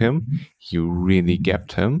overtook him, he really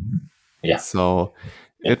gapped him. Yeah. So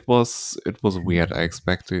it was weird. I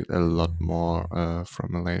expected a lot more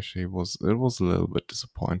from Aleix. It was a little bit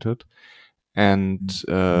disappointed. And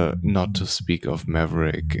not to speak of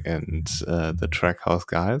Maverick and the Trackhouse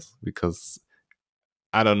guys, because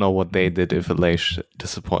I don't know what they did if Aleix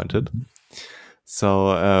disappointed.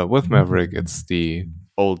 So with Maverick, it's the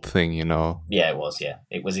old thing, Yeah, it was. Yeah,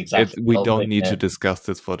 it was exactly. We don't need to discuss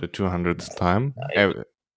this for the 200th time.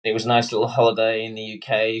 It was a nice little holiday in the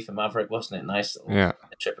UK for Maverick, wasn't it? Nice little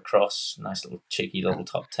trip across, nice little cheeky little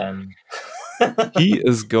top 10. He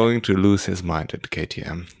is going to lose his mind at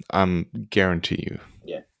KTM. Guarantee you.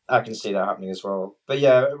 Yeah, I can see that happening as well. But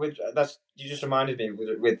yeah, you just reminded me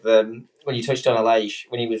with when you touched on Aleix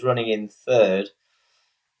when he was running in third.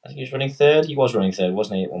 I think he was running third. He was running third,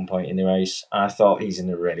 wasn't he, at one point in the race? I thought he's in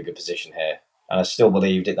a really good position here. And I still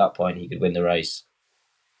believed at that point he could win the race.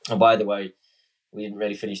 And by the way, we didn't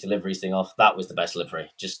really finish the liveries thing off. That was the best livery.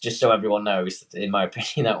 Just so everyone knows, in my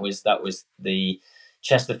opinion, that was the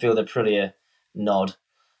Chesterfield Aprilia nod.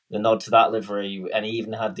 The nod to that livery. And he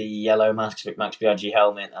even had the yellow Max Biaggi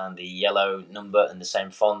helmet and the yellow number and the same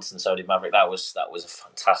font, and so did Maverick. That was a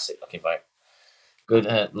fantastic looking bike. Good,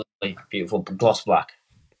 lovely, beautiful gloss black.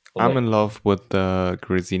 I'm in love with the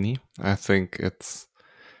Gresini. I think it's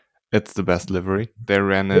It's the best livery. They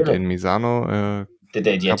ran it Really? in Misano a They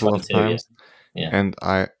did, yeah, couple of 22, yeah. times, Yeah. and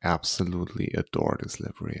I absolutely adore this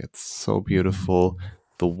livery. It's so beautiful.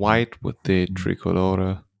 The white with the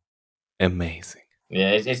tricolore, amazing.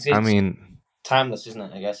 Yeah, I it's mean, timeless, isn't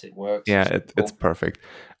it? I guess it works. yeah, It's it's cool. perfect.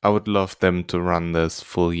 I would love them to run this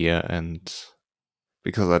full year, and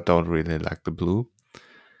because I don't really like the blue,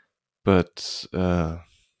 but yeah,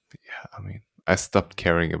 I mean, I stopped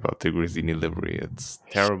caring about the Grisini livery. It's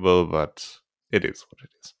terrible, but it is what it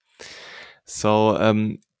is. So,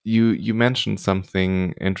 you mentioned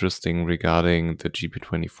something interesting regarding the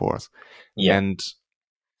GP24s, Yeah. and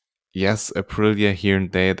yes, Aprilia here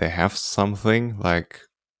and there they have something like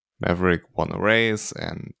Maverick won a race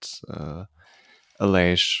and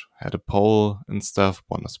Aleix had a pole and stuff,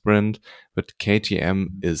 won a sprint, but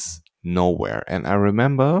KTM is nowhere. And I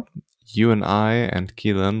remember you and I and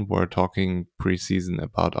Keelan were talking preseason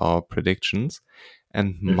about our predictions,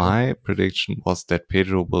 and Hmm. my prediction was that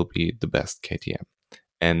Pedro will be the best KTM.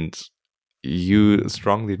 And you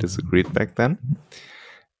strongly disagreed back then.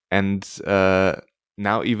 And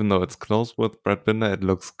now, even though it's close with Brad Binder, it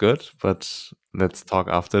looks good. But let's talk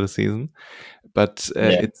after the season. But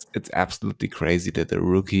Yeah. it's absolutely crazy that a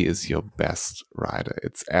rookie is your best rider.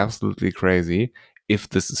 It's absolutely crazy if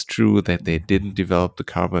this is true that they didn't develop the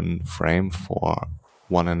carbon frame for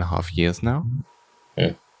 1.5 years now,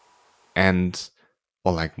 Mm. and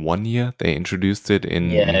or like 1 year they introduced it in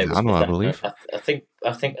Yeah, it was Misano, I Misano. believe.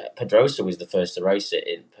 I think Pedrosa was the first to race it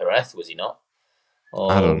in Perez, was he not?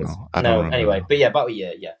 I don't Or know. I don't no? Anyway, remember. but yeah, about a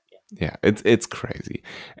year. Yeah, yeah. Yeah, it's crazy,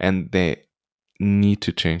 and they need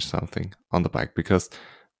to change something on the bike because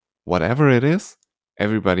whatever it is,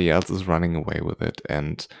 everybody else is running away with it,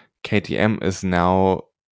 and KTM is now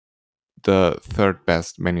the third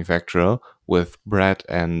best manufacturer with Brad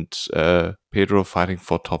and Pedro fighting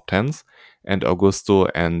for top tens, and Augusto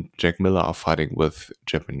and Jack Miller are fighting with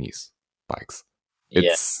Japanese bikes.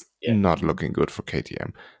 Yeah, It's yeah. not looking good for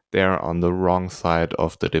KTM. They're on the wrong side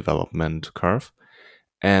of the development curve,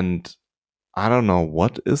 and I don't know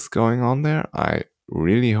what is going on there. I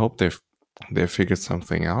really hope they figured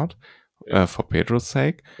something out for Pedro's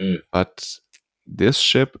sake, Mm. but this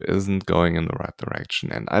ship isn't going in the right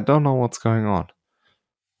direction, and I don't know what's going on.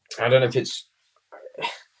 I don't know if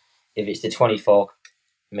it's the 24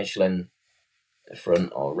 Michelin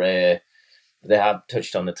front or rear. They have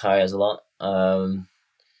touched on the tires a lot.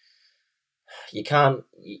 You can't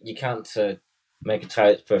make a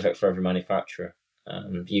tire that's perfect for every manufacturer.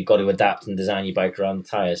 You've got to adapt and design your bike around the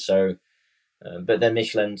tires. So, but then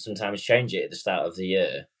Michelin sometimes change it at the start of the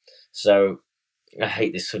year. So I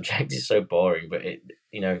hate this subject. It's so boring, but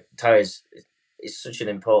tires is such an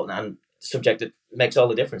important and subject that makes all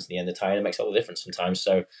the difference in the end. The tire makes all the difference sometimes.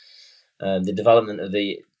 So the development of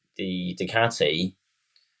the Ducati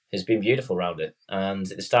has been beautiful around it. And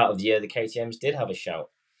at the start of the year, the KTM's did have a shout.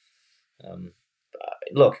 Um,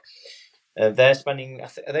 Look, they're spending.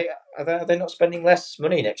 Are they not spending less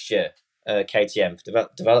money next year? KTM for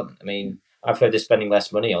development. I mean, I've heard they're spending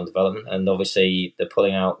less money on development, and obviously they're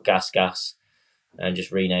pulling out gas and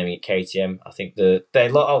just renaming it KTM. I think the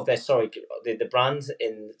brand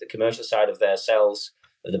in the commercial side of their sales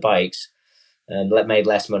of the bikes made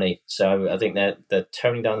less money. So I think they're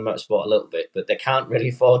toning down the motorsport a little bit, but they can't really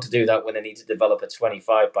afford to do that when they need to develop a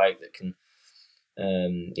 25 bike that can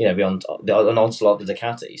be on an onslaught of the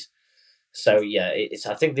Ducatis. So yeah, it's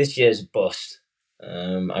I think this year's a bust.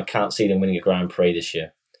 I can't see them winning a Grand Prix this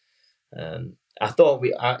year. I thought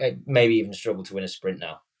I maybe even struggle to win a sprint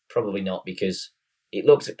now. Probably not because it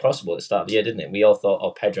looked possible at the start of the year, didn't it? We all thought,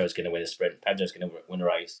 oh, Pedro's going to win a sprint. Pedro's going to win a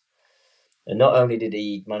race. And not only did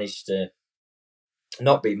he manage to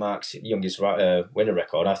not beat Mark's youngest winner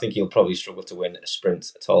record, I think he'll probably struggle to win a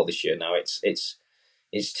sprint at all this year. Now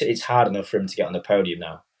it's hard enough for him to get on the podium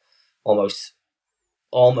now. Almost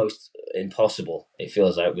impossible. It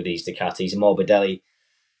feels like with these Ducatis. Morbidelli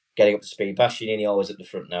getting up to speed. Bastianini always at the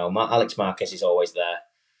front now. Alex Marquez is always there.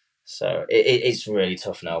 So it's really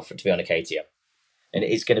tough now to be on a KTM, and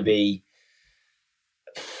it's going to be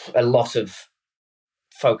a lot of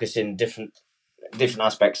focus in different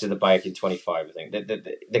aspects of the bike in 25. I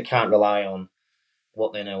think they can't rely on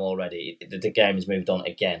what they know already. The game has moved on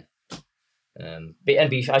again.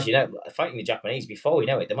 As you know, fighting the Japanese, before we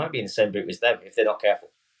know it, they might be in the same group as them if they're not careful.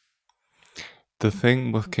 The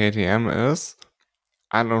thing with KTM is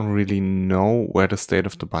I don't really know where the state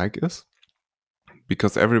of the bike is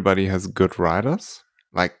because everybody has good riders.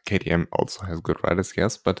 Like KTM also has good riders,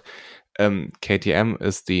 yes, but KTM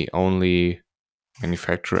is the only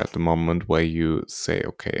manufacturer at the moment where you say,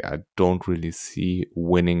 okay, I don't really see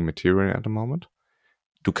winning material at the moment.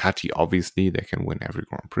 Ducati, obviously, they can win every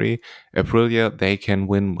Grand Prix. Aprilia, they can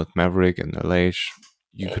win with Maverick and Aleix.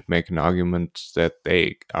 You could make an argument that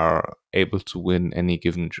they are able to win any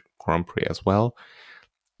given Grand Prix as well.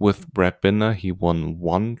 With Brad Binder, he won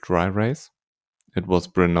one dry race. It was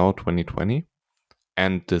Brno 2020.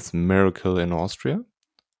 And this miracle in Austria.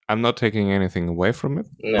 I'm not taking anything away from it,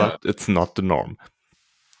 but it's not the norm.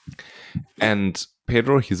 And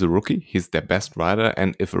Pedro, he's a rookie. He's their best rider.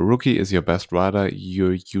 And if a rookie is your best rider,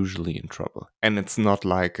 you're usually in trouble. And it's not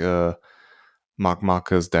like a Marc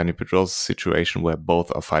Marquez, Danny Pedrosa situation where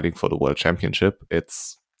both are fighting for the world championship.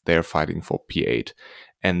 They're fighting for P8.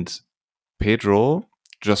 And Pedro,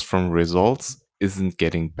 just from results, isn't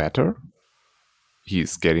getting better.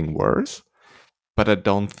 He's getting worse. But I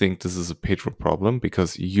don't think this is a Pedro problem,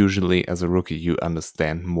 because usually as a rookie, you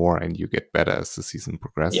understand more and you get better as the season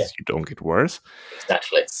progresses. Yeah. You don't get worse.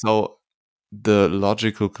 Exactly. So the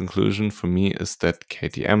logical conclusion for me is that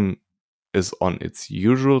KTM is on its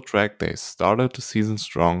usual track. They started the season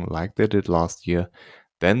strong like they did last year.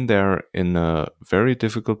 Then they're in a very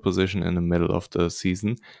difficult position in the middle of the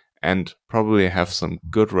season and probably have some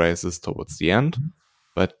good races towards the end.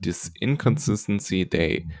 But this inconsistency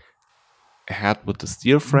they had with the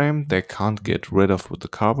steel frame, they can't get rid of with the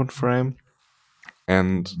carbon frame.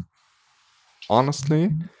 And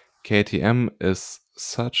honestly, KTM is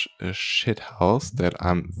such a shithouse that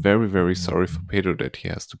I'm very, very sorry for Pedro that he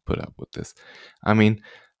has to put up with this. I mean,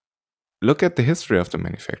 look at the history of the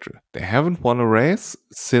manufacturer. They haven't won a race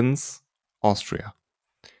since Austria.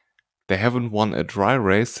 They haven't won a dry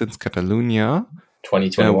race since Catalonia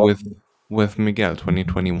 2021 with Miguel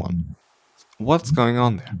 2021. What's going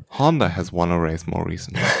on there? Honda has won a race more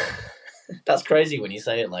recently. That's crazy when you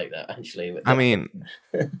say it like that, actually. I mean...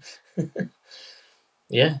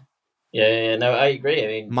 Yeah. No, I agree. I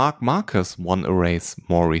mean... Marc Marquez won a race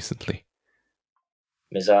more recently.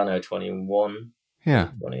 Misano 21. Yeah.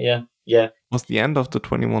 20, yeah. It was the end of the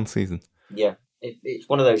 21 season. Yeah. It's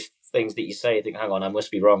one of those things that you say, you think, hang on, I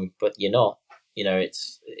must be wrong, but you're not. You know,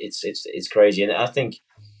 it's crazy. And I think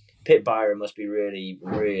Pit Byron must be really,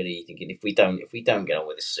 really thinking, if we don't get on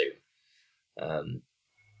with this soon,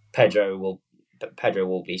 Pedro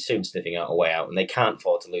will be soon sniffing out a way out, and they can't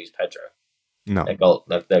afford to lose Pedro. No,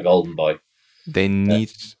 they're golden boy. They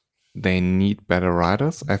need better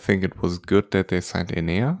riders. I think it was good that they signed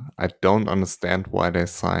Enea. I don't understand why they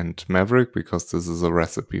signed Maverick, because this is a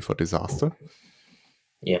recipe for disaster.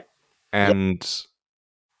 Yeah, and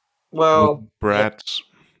well, Brad,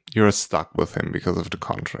 you're stuck with him because of the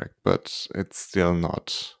contract, but it's still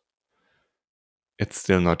not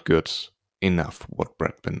good enough what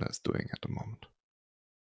Brad Binder is doing at the moment.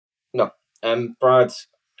 No, Brad.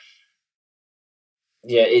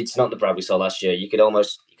 Yeah, it's not the Brad we saw last year. You could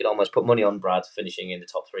almost put money on Brad finishing in the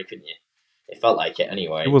top 3, couldn't you? It felt like it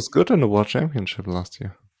anyway. He was good in the World Championship last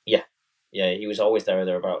year. Yeah, he was always there or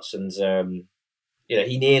thereabouts, and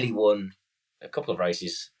he nearly won a couple of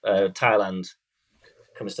races. Thailand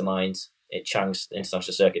comes to mind. At Chang's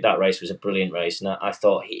International Circuit, that race was a brilliant race, and I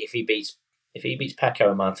thought if he beats Pecco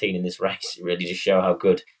and Martin in this race, it really just show how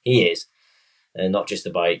good he is, and not just the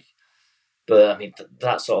bike. But I mean,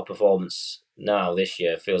 that sort of performance now this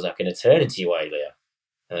year feels like an eternity away,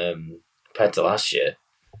 Leah, compared to last year.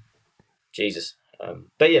 Jesus.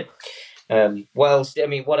 But yeah. What else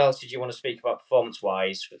did you want to speak about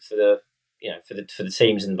performance-wise for the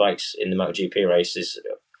teams and bikes in the MotoGP races?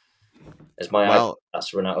 As my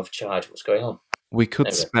that's run out of charge. What's going on? We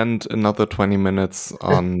could spend another 20 minutes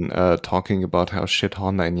on talking about how shit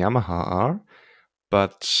Honda and Yamaha are,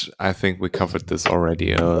 but I think we covered this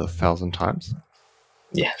already 1,000 times.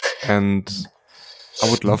 Yeah. And I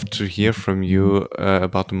would love to hear from you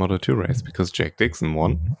about the Moto2 race, because Jake Dixon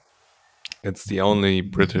won. It's the only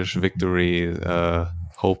British victory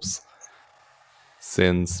hopes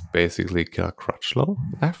since basically Crutchlow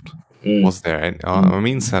left. Was there any, I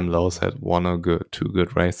mean, Sam Lowes had two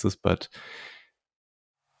good races, but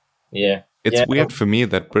yeah, it's weird for me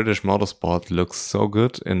that British motorsport looks so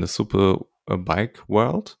good in the super bike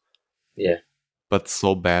world, but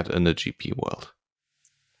so bad in the GP world.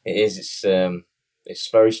 It is. It's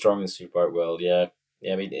very strong in the superbike world. Yeah.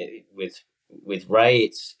 I mean, with Ray,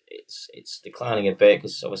 it's declining a bit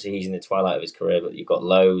because obviously he's in the twilight of his career. But you've got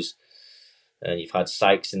Lowe's, and you've had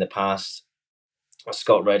Sykes in the past,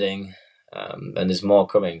 Scott Redding, and there's more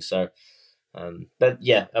coming. So, but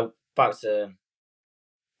yeah, back to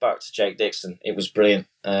Jake Dixon. It was brilliant.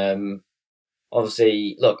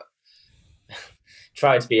 Obviously, look,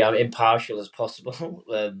 try to be impartial as possible.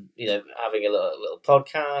 Having a little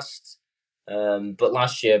podcast. But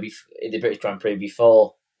last year, in the British Grand Prix,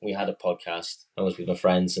 before we had a podcast. I was with my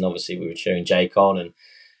friends, and obviously we were cheering Jake on, and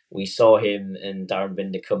we saw him and Darren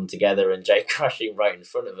Binder come together, and Jake crashing right in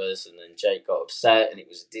front of us, and then Jake got upset, and it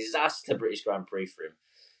was a disaster British Grand Prix for him.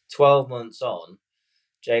 12 months on,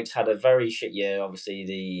 Jake's had a very shit year. Obviously,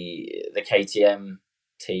 the KTM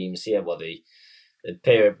teams, the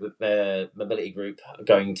peer mobility group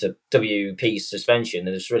going to WP suspension,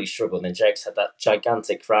 and it's really struggled. And then Jake's had that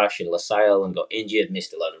gigantic crash in Losail and got injured,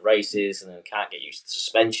 missed a load of races, and then can't get used to the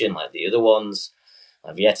suspension like the other ones.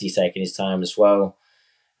 Vietti's taking his time as well.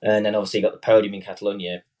 And then obviously got the podium in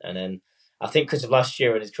Catalonia. And then I think because of last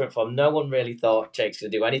year and his current form, no one really thought Jake's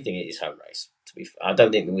going to do anything at his home race. I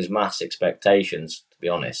don't think there was mass expectations, to be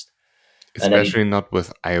honest. Especially not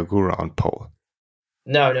with Ayogura on pole.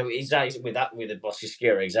 No, exactly with the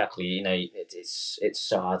Boscoscura, exactly. You know, it's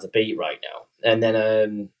so hard to beat right now. And then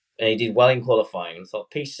and he did well in qualifying. And thought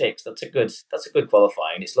P6, that's a good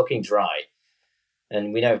qualifying. It's looking dry.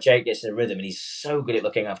 And we know if Jake gets in a rhythm, and he's so good at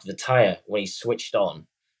looking after the tyre when he's switched on.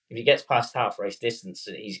 If he gets past half race distance,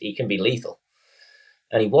 he can be lethal,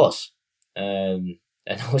 and he was. And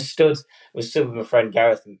I was stood with my friend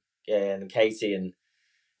Gareth and Katie and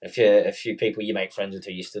a few people you make friends with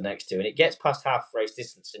who you stood next to, and it gets past half race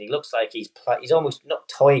distance, and he looks like he's almost not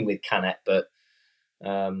toying with Canet, but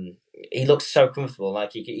he looks so comfortable,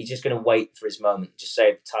 like he's just going to wait for his moment, just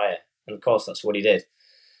save the tyre, and of course that's what he did.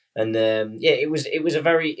 And it was a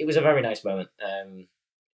very nice moment.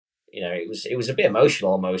 It was a bit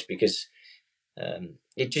emotional almost because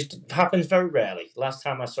it just happens very rarely. Last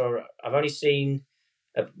time I saw it, I've only seen,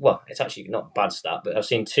 it's actually not a bad stat, but I've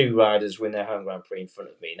seen two riders win their home Grand Prix in front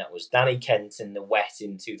of me, and that was Danny Kent in the wet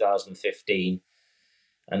in 2015,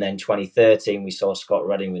 and then 2013 we saw Scott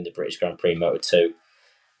Redding win the British Grand Prix Moto2.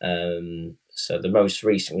 So the most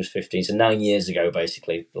recent was 15, so 9 years ago,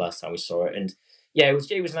 basically, the last time we saw it. And yeah,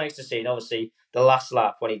 it was nice to see. And obviously, the last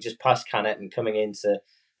lap when he just passed Canet and coming into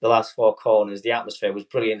the last four corners, the atmosphere was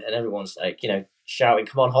brilliant, and everyone's like, shouting,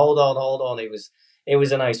 "Come on, hold on, hold on!" It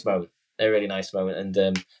was a nice moment, a really nice moment,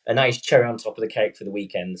 and a nice cherry on top of the cake for the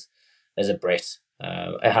weekend as a Brit.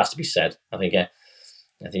 It has to be said. I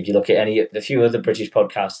think you look at the few other British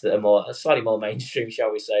podcasts that are slightly more mainstream,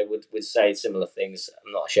 shall we say, would say similar things.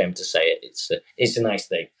 I'm not ashamed to say it. It's a nice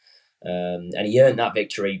thing. And he earned that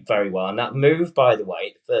victory very well. And that move, by the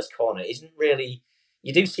way, the first corner, isn't really...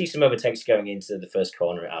 You do see some overtakes going into the first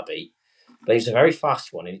corner at Abbey, but it's a very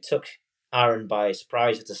fast one. And it took Aaron by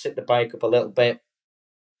surprise. He had to sit the bike up a little bit.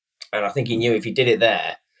 And I think he knew if he did it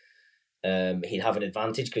there, he'd have an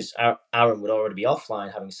advantage because Aaron would already be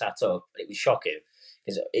offline having sat up. It was shocking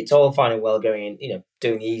because it's all fine and well going in,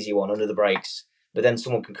 doing the easy one under the brakes, but then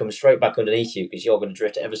someone can come straight back underneath you because you're going to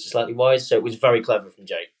drift ever so slightly wide. So it was very clever from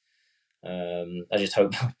Jake. I just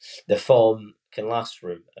hope the form can last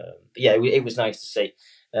for him. But yeah, it was nice to see.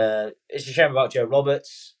 It's a shame about Joe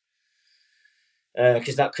Roberts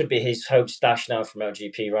because that could be his hopes dashed now from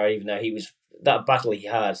MotoGP, right? Even though he was that battle he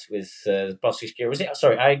had with Boscoscura, was it?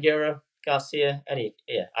 Sorry, Ayogura Garcia.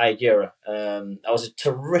 Ayogura. That was a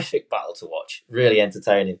terrific battle to watch. Really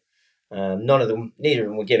entertaining. Neither of them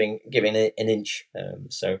were giving an inch.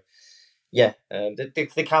 The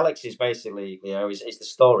Calix is basically, is the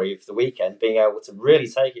story of the weekend, being able to really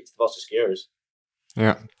take it to the Boscoscuras.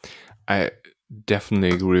 Yeah, I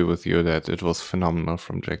definitely agree with you that it was phenomenal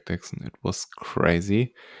from Jack Dixon. It was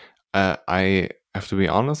crazy. I have to be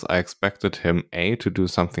honest, I expected him A, to do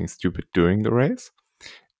something stupid during the race,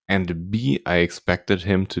 and B, I expected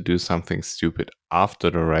him to do something stupid after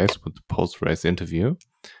the race with the post-race interview,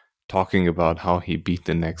 talking about how he beat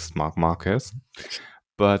the next Marc Marquez.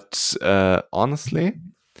 But honestly,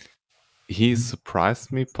 he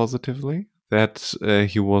surprised me positively that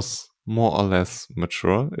he was more or less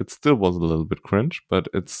mature. It still was a little bit cringe, but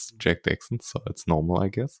it's Jack Dixon, so it's normal, I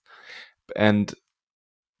guess. And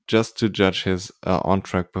just to judge his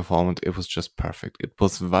on-track performance, it was just perfect. It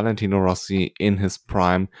was Valentino Rossi in his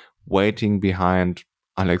prime, waiting behind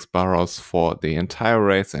Alex Barros for the entire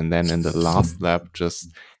race, and then in the last lap,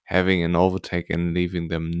 just having an overtake and leaving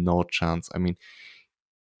them no chance. I mean,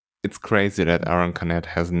 it's crazy that Aaron Canet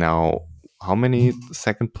has now, how many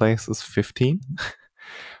second places? 15?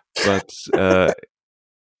 But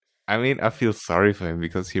I feel sorry for him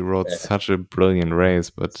because he rode such a brilliant race,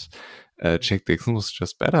 but Jack Dixon was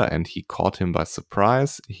just better, and he caught him by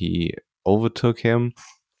surprise. He overtook him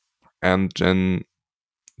and then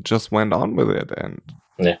just went on with it, and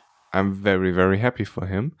I'm very, very happy for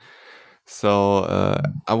him. So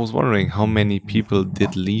I was wondering how many people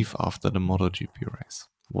did leave after the MotoGP race.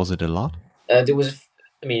 Was it a lot? There was,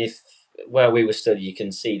 where we were stood, you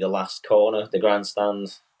can see the last corner, the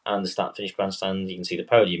grandstand, and the start-finish grandstand. You can see the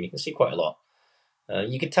podium. You can see quite a lot.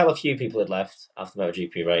 You could tell a few people had left after the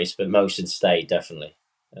MotoGP race, but most had stayed, definitely.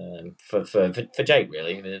 For Jake,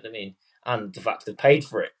 really. I mean, and the fact they paid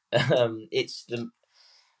for it. It's the.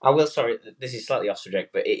 I will. Sorry, this is slightly off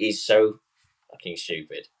subject, but it is so fucking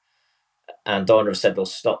stupid. And Dorna have said they'll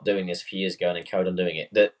stop doing this a few years ago and then carried on doing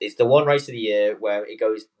it. It's the one race of the year where it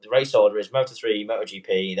goes. The race order is Moto 3,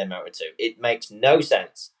 MotoGP, then Moto 2. It makes no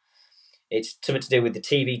sense. It's something to do with the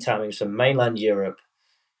TV timings for mainland Europe,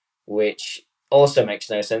 which also makes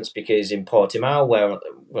no sense because in Portimao, where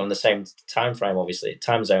we're on the same time frame, obviously,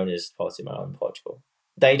 time zone is Portimao in Portugal.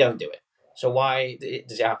 They don't do it. So why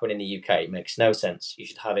does it happen in the UK? It makes no sense. You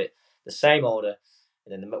should have it the same order,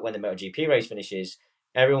 and then when the MotoGP race finishes,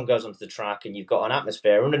 everyone goes onto the track, and you've got an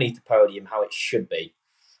atmosphere underneath the podium how it should be.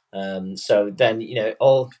 So then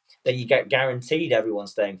then you get guaranteed everyone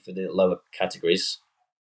staying for the lower categories.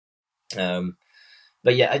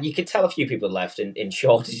 But yeah, you could tell a few people left. In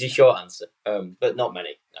short, is your short answer, but not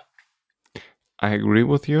many. No. I agree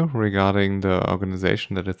with you regarding the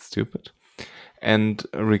organization that it's stupid. And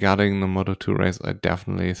regarding the Moto2 race, I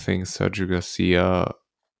definitely think Sergio Garcia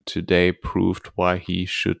today proved why he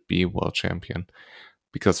should be world champion.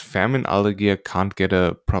 Because Fermin Aldeguer can't get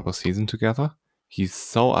a proper season together. He's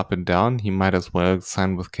so up and down, he might as well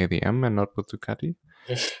sign with KTM and not with Ducati.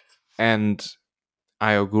 And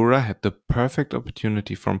Ayogura had the perfect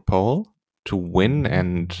opportunity from pole to win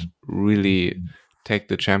and really take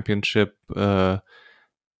the championship,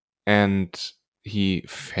 and he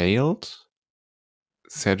failed.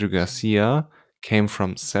 Sergio Garcia came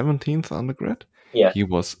from 17th on the grid. Yeah. He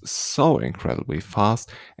was so incredibly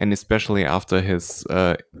fast, and especially after his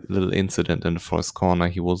little incident in the first corner,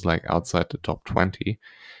 he was like outside the top 20.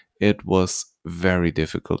 It was very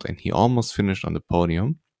difficult, and he almost finished on the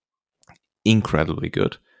podium. Incredibly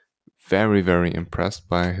good. Very, very impressed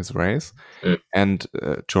by his race. And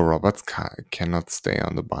Joe Roberts cannot stay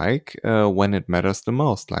on the bike when it matters the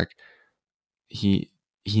most. Like, he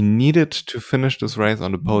needed to finish this race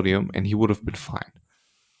on the podium, and he would have been fine.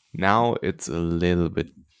 Now it's a little bit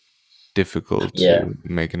difficult to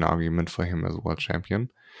make an argument for him as world champion.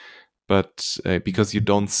 But because you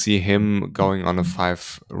don't see him going on a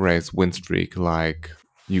 5-race win streak like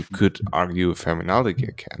you could argue Fermin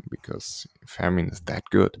Aldeguer can, because Fermin is that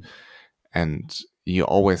good. And you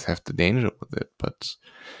always have the danger with it. But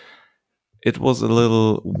it was a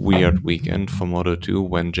little weird weekend for Moto2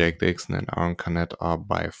 when Jake Dixon and Aaron Canet are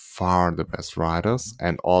by far the best riders,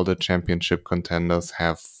 and all the championship contenders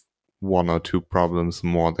have one or two problems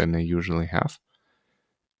more than they usually have.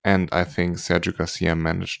 And I think Sergio Garcia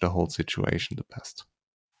managed the whole situation the best.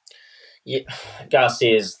 Yeah,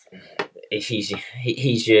 Garcia's he's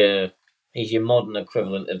your modern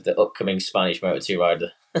equivalent of the upcoming Spanish Moto2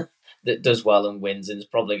 rider that does well and wins and is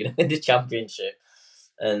probably going to win the championship.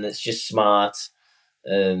 And it's just smart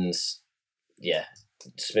and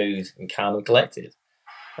smooth and calm and collected.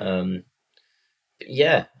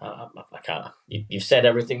 Yeah, I can't. You've said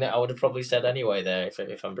everything that I would have probably said anyway there,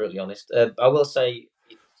 if I'm brutally honest. I will say,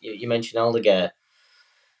 you mentioned Aldeguer.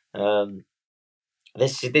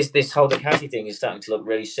 This whole Ducati thing is starting to look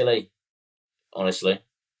really silly, honestly.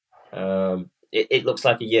 It looks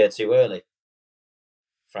like a year too early,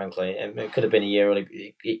 frankly. It could have been a year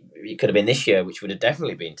early. It could have been this year, which would have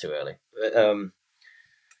definitely been too early. But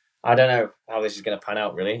I don't know how this is going to pan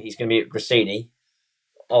out, really. He's going to be at Gresini.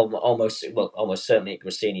 Almost certainly at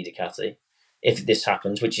Gresini Ducati, if this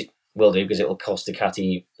happens, which it will do because it will cost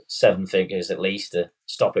Ducati 7 figures at least to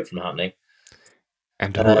stop it from happening.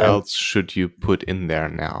 And who else should you put in there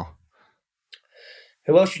now?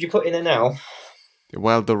 Who else should you put in there now?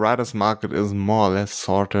 Well, the riders' market is more or less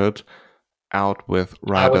sorted out with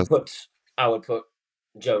riders. I would put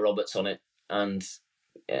Joe Roberts on it, and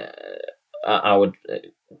I would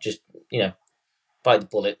just bite the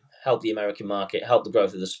bullet. Help the American market, help the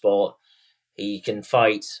growth of the sport. He can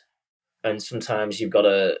fight, and sometimes you've got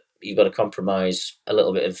to compromise a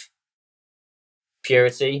little bit of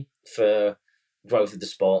purity for growth of the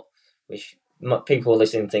sport. Which people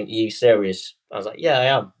listening think, "Are you serious?" I was like, "Yeah, I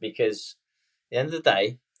am," because at the end of the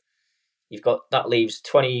day, that leaves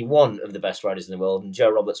 21 of the best riders in the world, and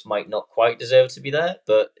Joe Roberts might not quite deserve to be there,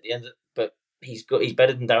 but at the end he's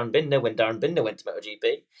better than Darren Binder when Darren Binder went to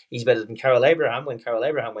MotoGP. He's better than Karel Abraham when Karel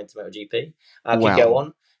Abraham went to MotoGP. I could go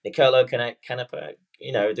on. Nicolo Canepa.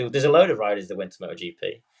 There's a load of riders that went to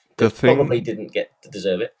MotoGP that probably didn't get to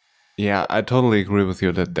deserve it. Yeah, I totally agree with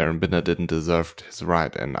you that Darren Binder didn't deserve his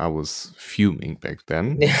ride, and I was fuming back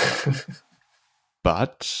then.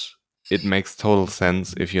 But it makes total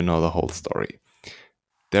sense if you know the whole story.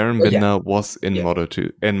 Darren Binder was in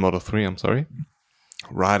Moto3, I'm sorry,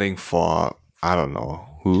 riding for, I don't know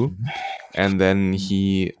who. And then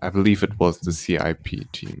I believe it was the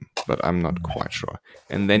CIP team, but I'm not quite sure.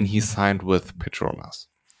 And then he signed with Petronas.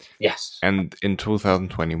 Yes. And in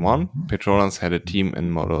 2021, Petronas had a team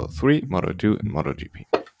in Moto 3, Moto 2, and MotoGP.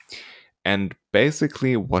 And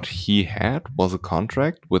basically what he had was a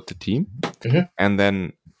contract with the team. Mhm. And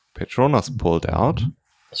then Petronas pulled out,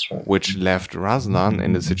 That's right. which left Razlan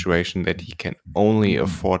in the situation that he can only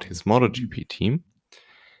afford his MotoGP team.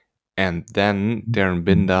 And then Darren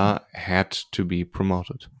Binder had to be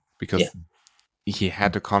promoted because he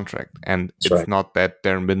had a contract. And That's it's right. not that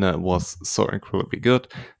Darren Binder was so incredibly good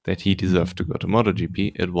that he deserved to go to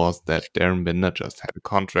MotoGP. It was that Darren Binder just had a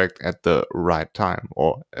contract at the right time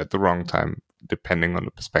or at the wrong time, depending on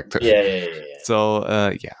the perspective. Yeah. So,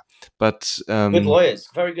 yeah. But good lawyers,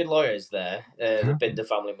 very good lawyers there. Yeah. The Binder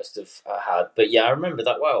family must have had, but yeah, I remember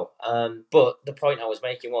that well. But the point I was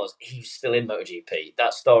making was he was still in MotoGP.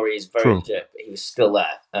 That story is very True. legit. He was still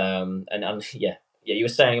there. And yeah, you were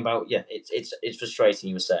saying about it's frustrating.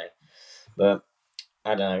 You were saying, but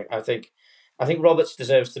I don't know. I think Roberts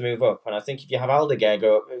deserves to move up, and I think if you have Aldeguer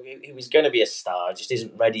go up, he was going to be a star, just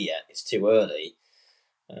isn't ready yet. It's too early.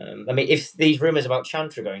 I mean, if these rumours about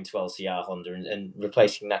Chantra going to LCR Honda and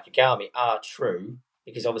replacing Nakagami are true,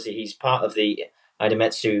 because obviously he's part of the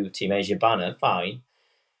Idemitsu Team Asia banner, fine.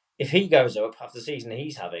 If he goes up after the season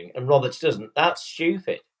he's having and Roberts doesn't, that's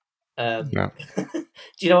stupid. Yeah. Do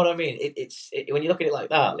you know what I mean? When you look at it like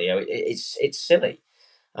that, Leo, it's silly.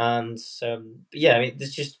 And yeah, I mean,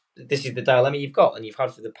 this is the dilemma you've got, and you've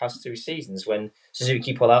had for the past 2 seasons when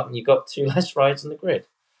Suzuki pull out and you've got 2 less rides on the grid.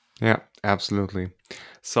 Yeah, absolutely.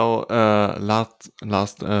 So,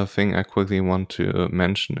 last thing I quickly want to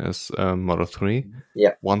mention is Moto 3.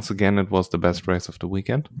 Yeah. Once again, it was the best race of the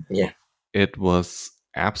weekend. Yeah. It was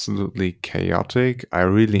absolutely chaotic. I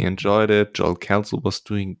really enjoyed it. Joel Kelso was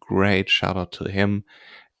doing great. Shout out to him.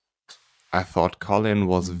 I thought Colin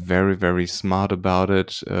was very, very smart about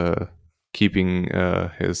it, keeping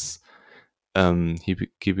his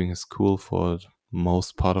cool for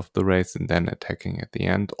most part of the race and then attacking at the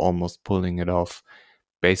end, almost pulling it off.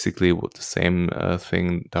 Basically, with the same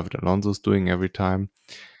thing David Alonso's doing every time.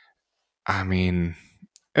 I mean,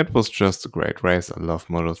 it was just a great race. I love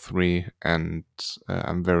Moto 3, and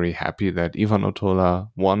I'm very happy that Ivan Otola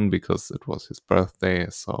won because it was his birthday.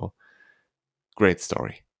 So, great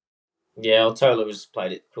story. Yeah, Otola was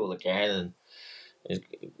played it cool again,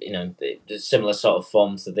 and the similar sort of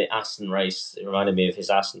form to the Aston race. It reminded me of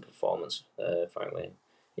his Aston performance, frankly.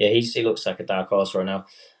 Yeah, he looks like a dark horse right now.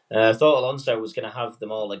 I thought Alonso was going to have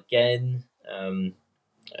them all again,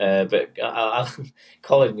 but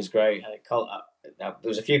Colin was great. There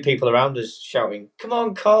was a few people around us shouting, "Come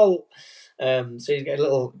on, Cole!" So he's got a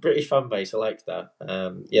little British fan base. I liked that.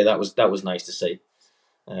 Yeah, that was nice to see.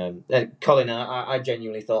 Colin, I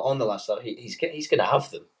genuinely thought on the last lap he's going to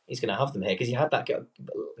have them. He's going to have them here because he had that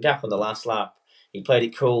gap on the last lap. He played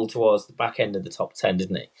it cool towards the back end of the top 10,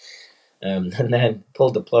 didn't he? And then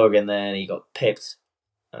pulled the plug, and then he got pipped.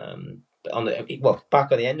 Back on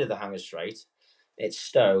the end of the Hanger Straight, it's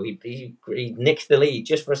Stowe. He nicked the lead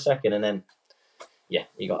just for a second, and then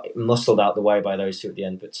he got muscled out the way by those two at the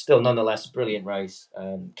end. But still, nonetheless, brilliant race.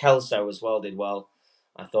 Kelso as well did well,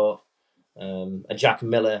 I thought. A Jack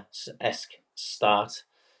Miller-esque start.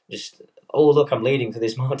 Just, look, I'm leading for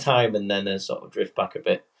this more time, and then sort of drift back a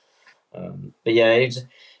bit. But yeah,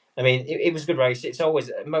 it was a good race. It's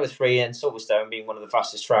always Moto 3 and Silverstone being one of the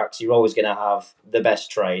fastest tracks. You're always going to have the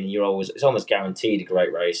best train. It's almost guaranteed a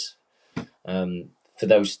great race for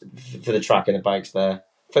the track and the bikes there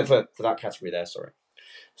for that category there. Sorry.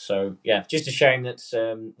 So yeah, just a shame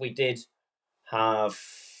that we did have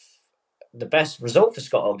the best result for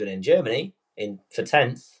Scott Ogden in Germany for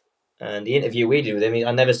 10th, and the interview we did with him,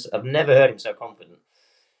 I've never heard him so confident.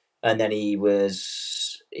 And then he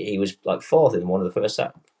was like 4th in one of the first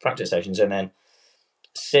practice sessions, and then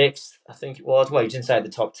 6th, I think it was. Well, he was inside the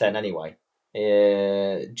top 10 anyway.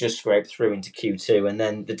 Just scraped through into Q2, and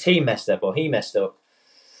then the team messed up, or he messed up,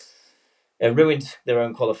 ruined their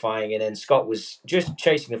own qualifying, and then Scott was just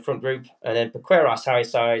chasing the front group, and then Pequeiras high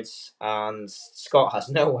sides, and Scott has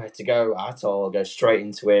nowhere to go at all, goes straight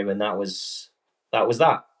into him, and that was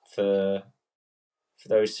that for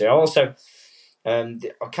those two. Also, I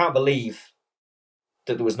can't believe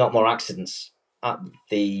that there was not more accidents at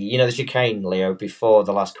the chicane, Leo, before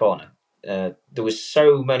the last corner. There was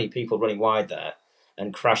so many people running wide there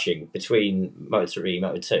and crashing between Moto 3 and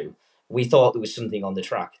Moto 2. We thought there was something on the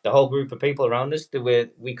track. The whole group of people around us,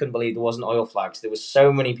 we couldn't believe there wasn't oil flags. There was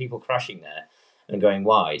so many people crashing there and going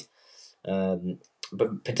wide.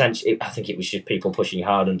 but potentially, I think it was just people pushing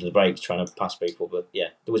hard under the brakes, trying to pass people. But yeah,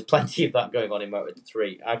 there was plenty of that going on in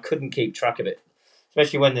Moto3. I couldn't keep track of it,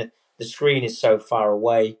 especially when the screen is so far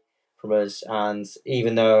away from us. And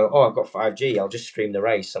even though, I've got 5G, I'll just stream the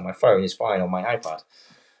race on my phone. It's fine on my iPad.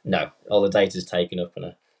 No, all the data's taken up,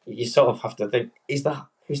 and you sort of have to think: Is that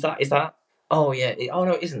who's that? Is that? Oh yeah.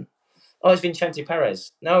 No, it isn't. Oh, it's Vincente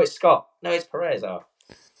Perez. No, it's Scott. No, it's Perez. Oh,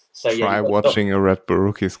 so yeah, Try you've got watching a Red Bull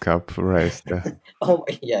Rookies Cup race. Yeah. oh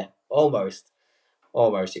yeah, almost.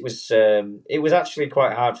 It was actually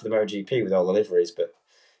quite hard for the MotoGP with all the liveries, but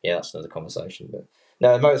yeah, that's another conversation. But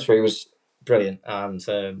no, the Moto3 was brilliant, and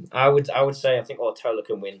I would say I think Ortola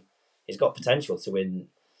can win. He's got potential to win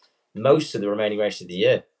most of the remaining races of the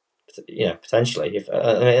year. Potentially, if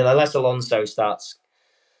unless Alonso starts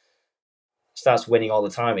winning all the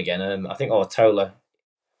time again, I think Ortola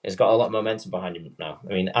has got a lot of momentum behind him now.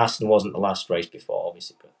 I mean, Aston wasn't the last race before,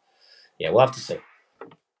 obviously, but yeah, we'll have to see.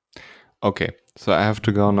 Okay, so I have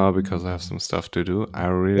to go now because I have some stuff to do. I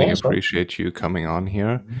really appreciate you coming on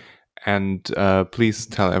here. And please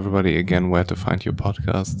tell everybody again where to find your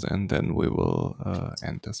podcast, and then we will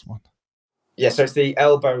end this one. Yeah, so it's the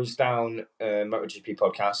Elbows Down MotoGP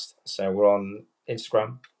podcast. So we're on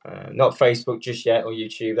Instagram, not Facebook just yet, or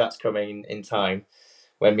YouTube. That's coming in time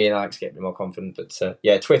when me and Alex get a bit more confident. But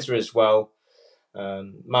yeah, Twitter as well.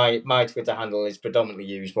 My Twitter handle is predominantly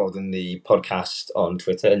used more than the podcast on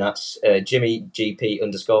Twitter, and that's JimmyGP_,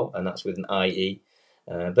 and that's with an IE.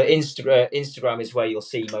 But Instagram is where you'll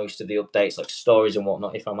see most of the updates, like stories and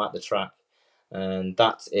whatnot, if I'm at the track. And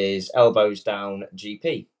that is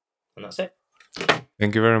elbowsdowngp. And that's it.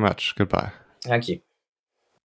 Thank you very much. Goodbye. Thank you.